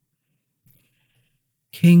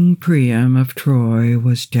 King Priam of Troy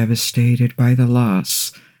was devastated by the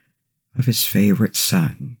loss of his favorite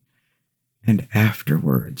son, and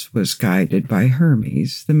afterwards was guided by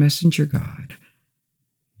Hermes, the messenger god,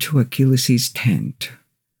 to Achilles' tent,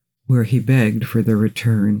 where he begged for the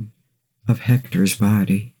return of Hector's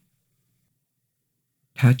body.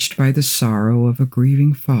 Touched by the sorrow of a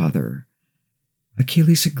grieving father,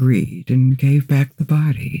 Achilles agreed and gave back the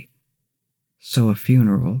body, so a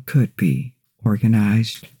funeral could be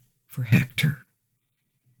organized for Hector.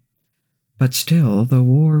 But still the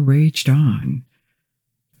war raged on.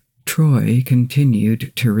 Troy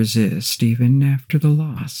continued to resist even after the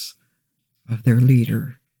loss of their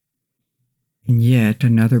leader. In yet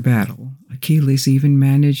another battle, Achilles even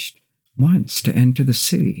managed once to enter the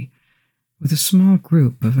city with a small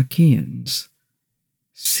group of Achaeans.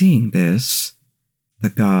 Seeing this, the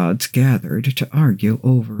gods gathered to argue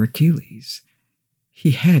over Achilles.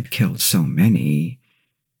 He had killed so many,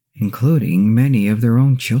 including many of their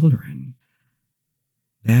own children,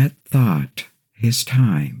 that thought his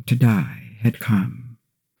time to die had come.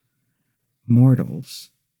 mortals,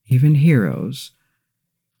 even heroes,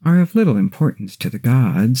 are of little importance to the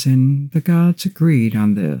gods, and the gods agreed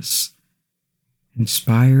on this.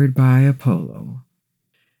 Inspired by Apollo,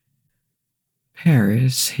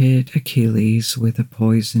 Paris hit Achilles with a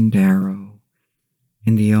poisoned arrow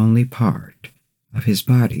in the only part of his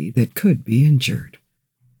body that could be injured,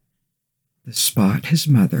 the spot his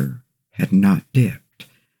mother had not dipped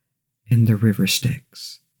in the river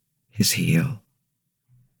Styx, his heel.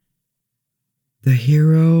 The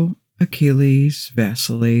hero Achilles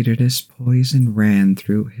vacillated as poison ran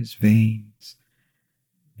through his veins,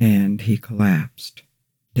 and he collapsed,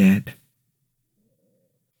 dead.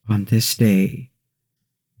 On this day,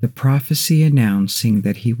 the prophecy announcing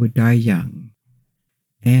that he would die young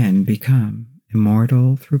and become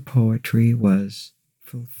immortal through poetry was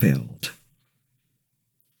fulfilled.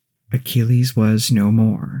 Achilles was no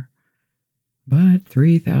more, but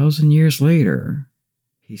 3,000 years later,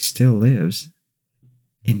 he still lives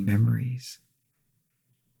in memories.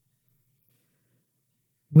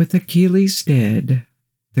 With Achilles dead,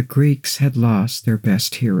 the Greeks had lost their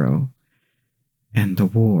best hero, and the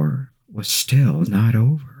war was still not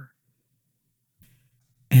over.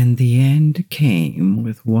 And the end came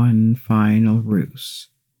with one final ruse.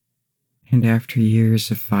 And after years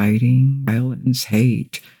of fighting, violence,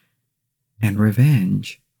 hate, and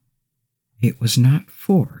revenge, it was not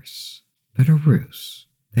force, but a ruse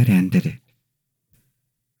that ended it.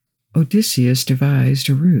 Odysseus devised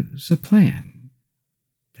a ruse, a plan,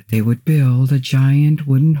 that they would build a giant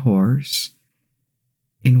wooden horse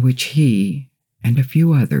in which he and a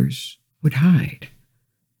few others would hide.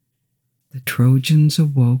 The Trojans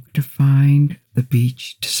awoke to find the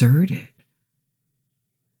beach deserted,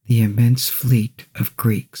 the immense fleet of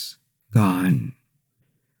Greeks gone.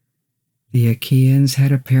 The Achaeans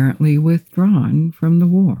had apparently withdrawn from the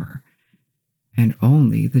war, and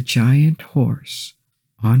only the giant horse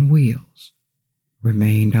on wheels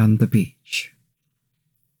remained on the beach.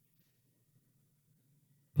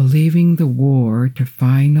 Believing the war to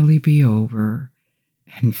finally be over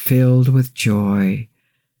and filled with joy,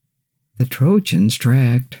 the Trojans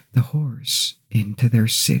dragged the horse into their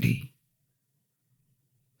city.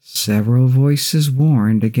 Several voices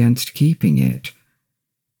warned against keeping it,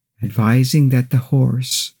 advising that the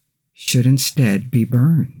horse should instead be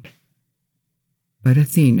burned. But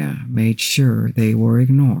Athena made sure they were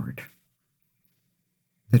ignored.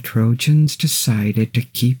 The Trojans decided to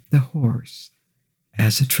keep the horse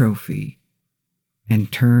as a trophy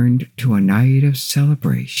and turned to a night of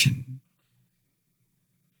celebration.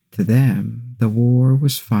 To them, the war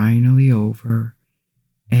was finally over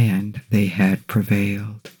and they had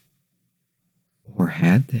prevailed. Or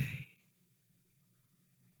had they?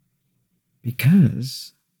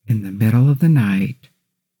 Because in the middle of the night,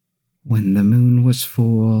 when the moon was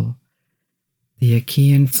full, the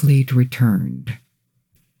Achaean fleet returned,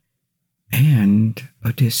 and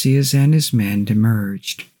Odysseus and his men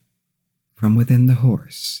emerged from within the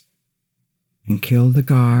horse and killed the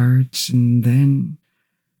guards and then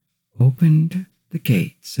opened the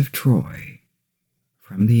gates of Troy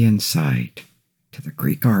from the inside to the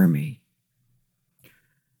Greek army.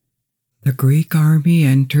 The Greek army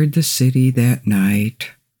entered the city that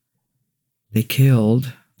night. They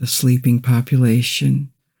killed the sleeping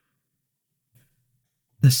population.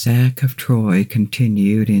 The sack of Troy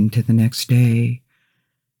continued into the next day.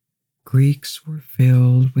 Greeks were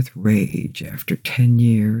filled with rage after 10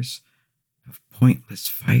 years of pointless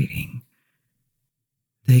fighting.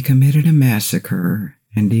 They committed a massacre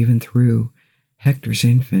and even threw Hector's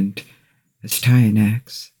infant,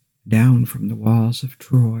 Astyanax, down from the walls of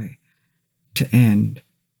Troy to end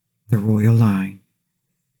the royal line.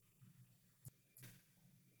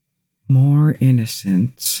 More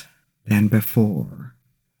innocents than before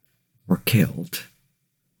were killed,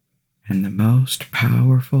 and the most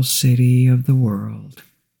powerful city of the world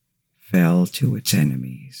fell to its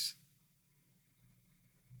enemies.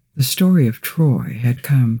 The story of Troy had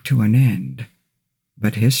come to an end,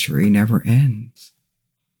 but history never ends.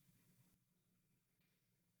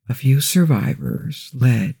 A few survivors,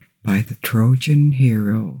 led by the Trojan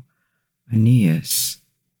hero Aeneas,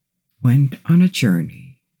 went on a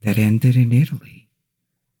journey that ended in Italy,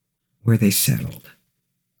 where they settled.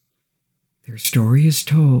 Their story is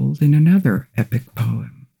told in another epic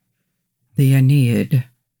poem, the Aeneid,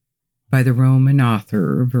 by the Roman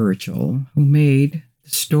author Virgil, who made the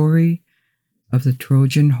story of the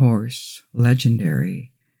Trojan horse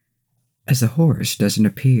legendary, as the horse doesn't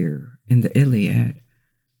appear in the Iliad,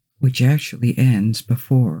 which actually ends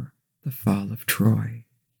before the fall of Troy.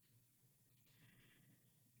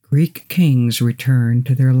 Greek kings returned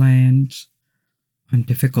to their lands on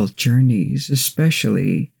difficult journeys,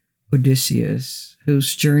 especially Odysseus,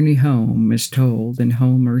 whose journey home is told in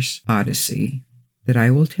Homer's Odyssey, that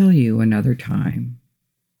I will tell you another time.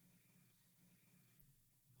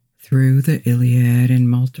 Through the Iliad and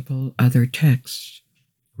multiple other texts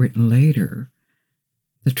written later,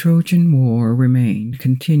 the Trojan War remained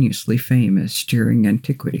continuously famous during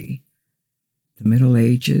antiquity, the Middle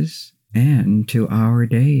Ages, and to our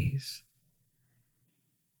days.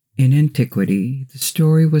 In antiquity, the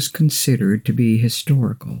story was considered to be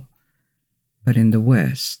historical, but in the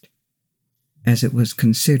West, as it was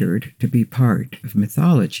considered to be part of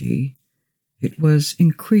mythology, it was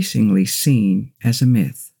increasingly seen as a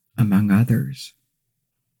myth, among others.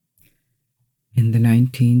 In the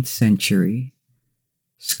 19th century,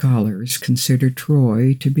 scholars considered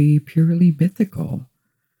Troy to be purely mythical,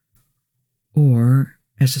 or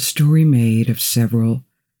as a story made of several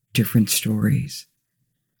different stories,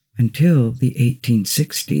 until the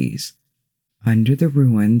 1860s, under the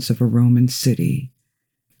ruins of a Roman city,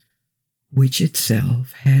 which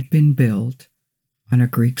itself had been built on a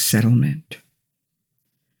Greek settlement.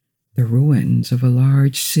 The ruins of a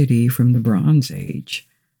large city from the Bronze Age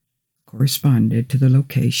corresponded to the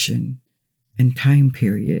location and time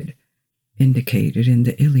period indicated in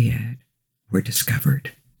the Iliad were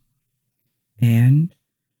discovered. And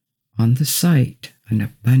on the site, an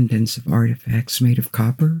abundance of artifacts made of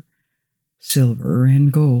copper, silver,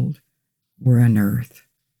 and gold were unearthed.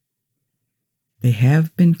 They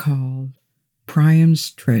have been called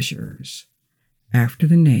Priam's treasures, after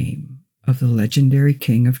the name of the legendary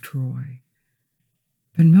king of Troy.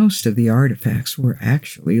 But most of the artifacts were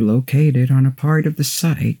actually located on a part of the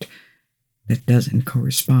site that doesn't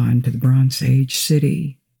correspond to the Bronze Age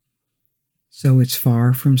city. So it's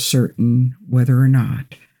far from certain whether or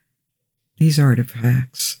not these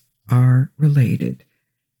artifacts are related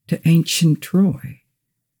to ancient Troy,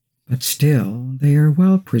 but still they are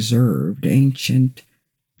well preserved, ancient,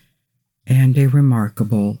 and a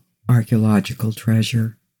remarkable archaeological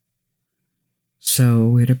treasure.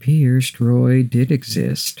 So it appears Troy did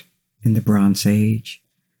exist in the Bronze Age.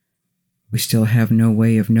 We still have no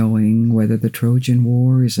way of knowing whether the Trojan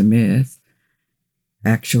War is a myth,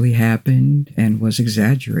 actually happened and was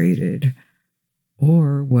exaggerated,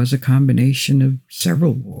 or was a combination of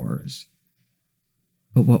several wars.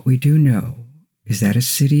 But what we do know is that a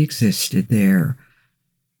city existed there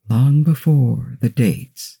long before the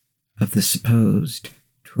dates of the supposed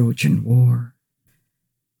Trojan War.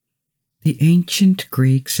 The ancient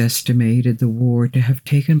Greeks estimated the war to have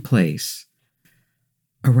taken place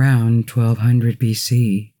around 1200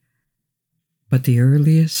 BC, but the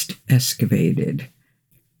earliest excavated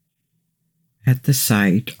at the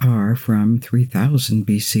site are from 3000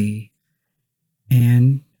 BC,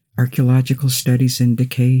 and archaeological studies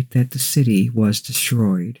indicate that the city was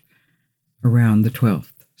destroyed around the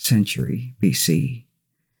 12th century BC,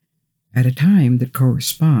 at a time that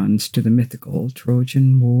corresponds to the mythical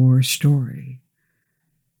Trojan War story.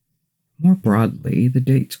 More broadly, the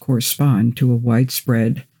dates correspond to a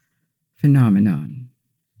widespread phenomenon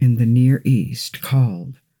in the Near East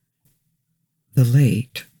called the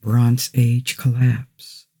Late Bronze Age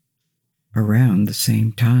Collapse, around the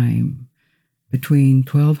same time, between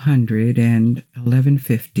 1200 and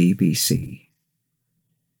 1150 BC.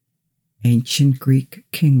 Ancient Greek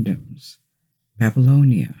kingdoms,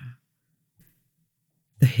 Babylonia,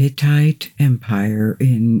 the Hittite Empire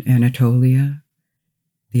in Anatolia,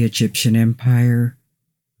 the Egyptian Empire,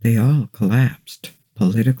 they all collapsed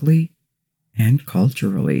politically and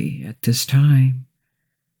culturally at this time.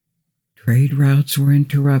 Trade routes were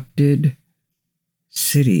interrupted,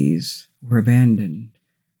 cities were abandoned,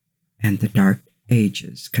 and the Dark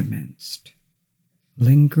Ages commenced,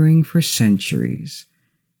 lingering for centuries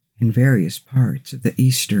in various parts of the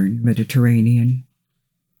eastern Mediterranean.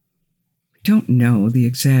 We don't know the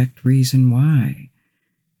exact reason why.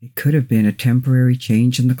 It could have been a temporary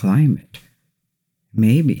change in the climate,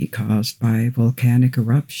 maybe caused by volcanic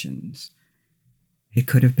eruptions. It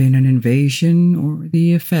could have been an invasion or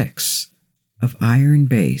the effects of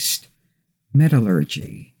iron-based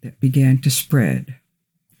metallurgy that began to spread,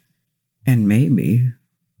 and maybe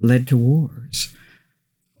led to wars,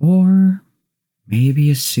 or maybe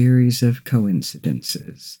a series of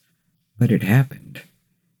coincidences. But it happened,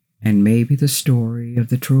 and maybe the story of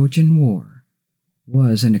the Trojan War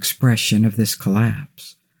was an expression of this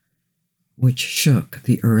collapse, which shook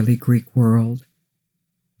the early Greek world,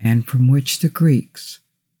 and from which the Greeks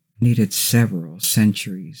needed several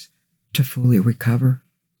centuries to fully recover.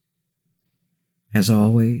 As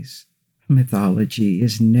always, mythology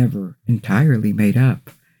is never entirely made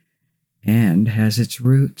up and has its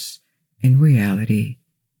roots in reality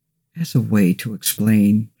as a way to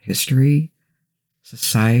explain history,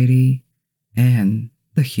 society, and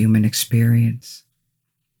the human experience.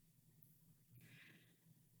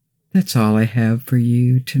 That's all I have for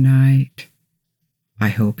you tonight. I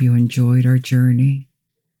hope you enjoyed our journey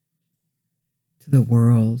to the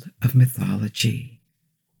world of mythology.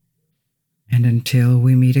 And until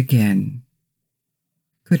we meet again,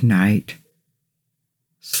 good night.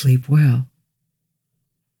 Sleep well.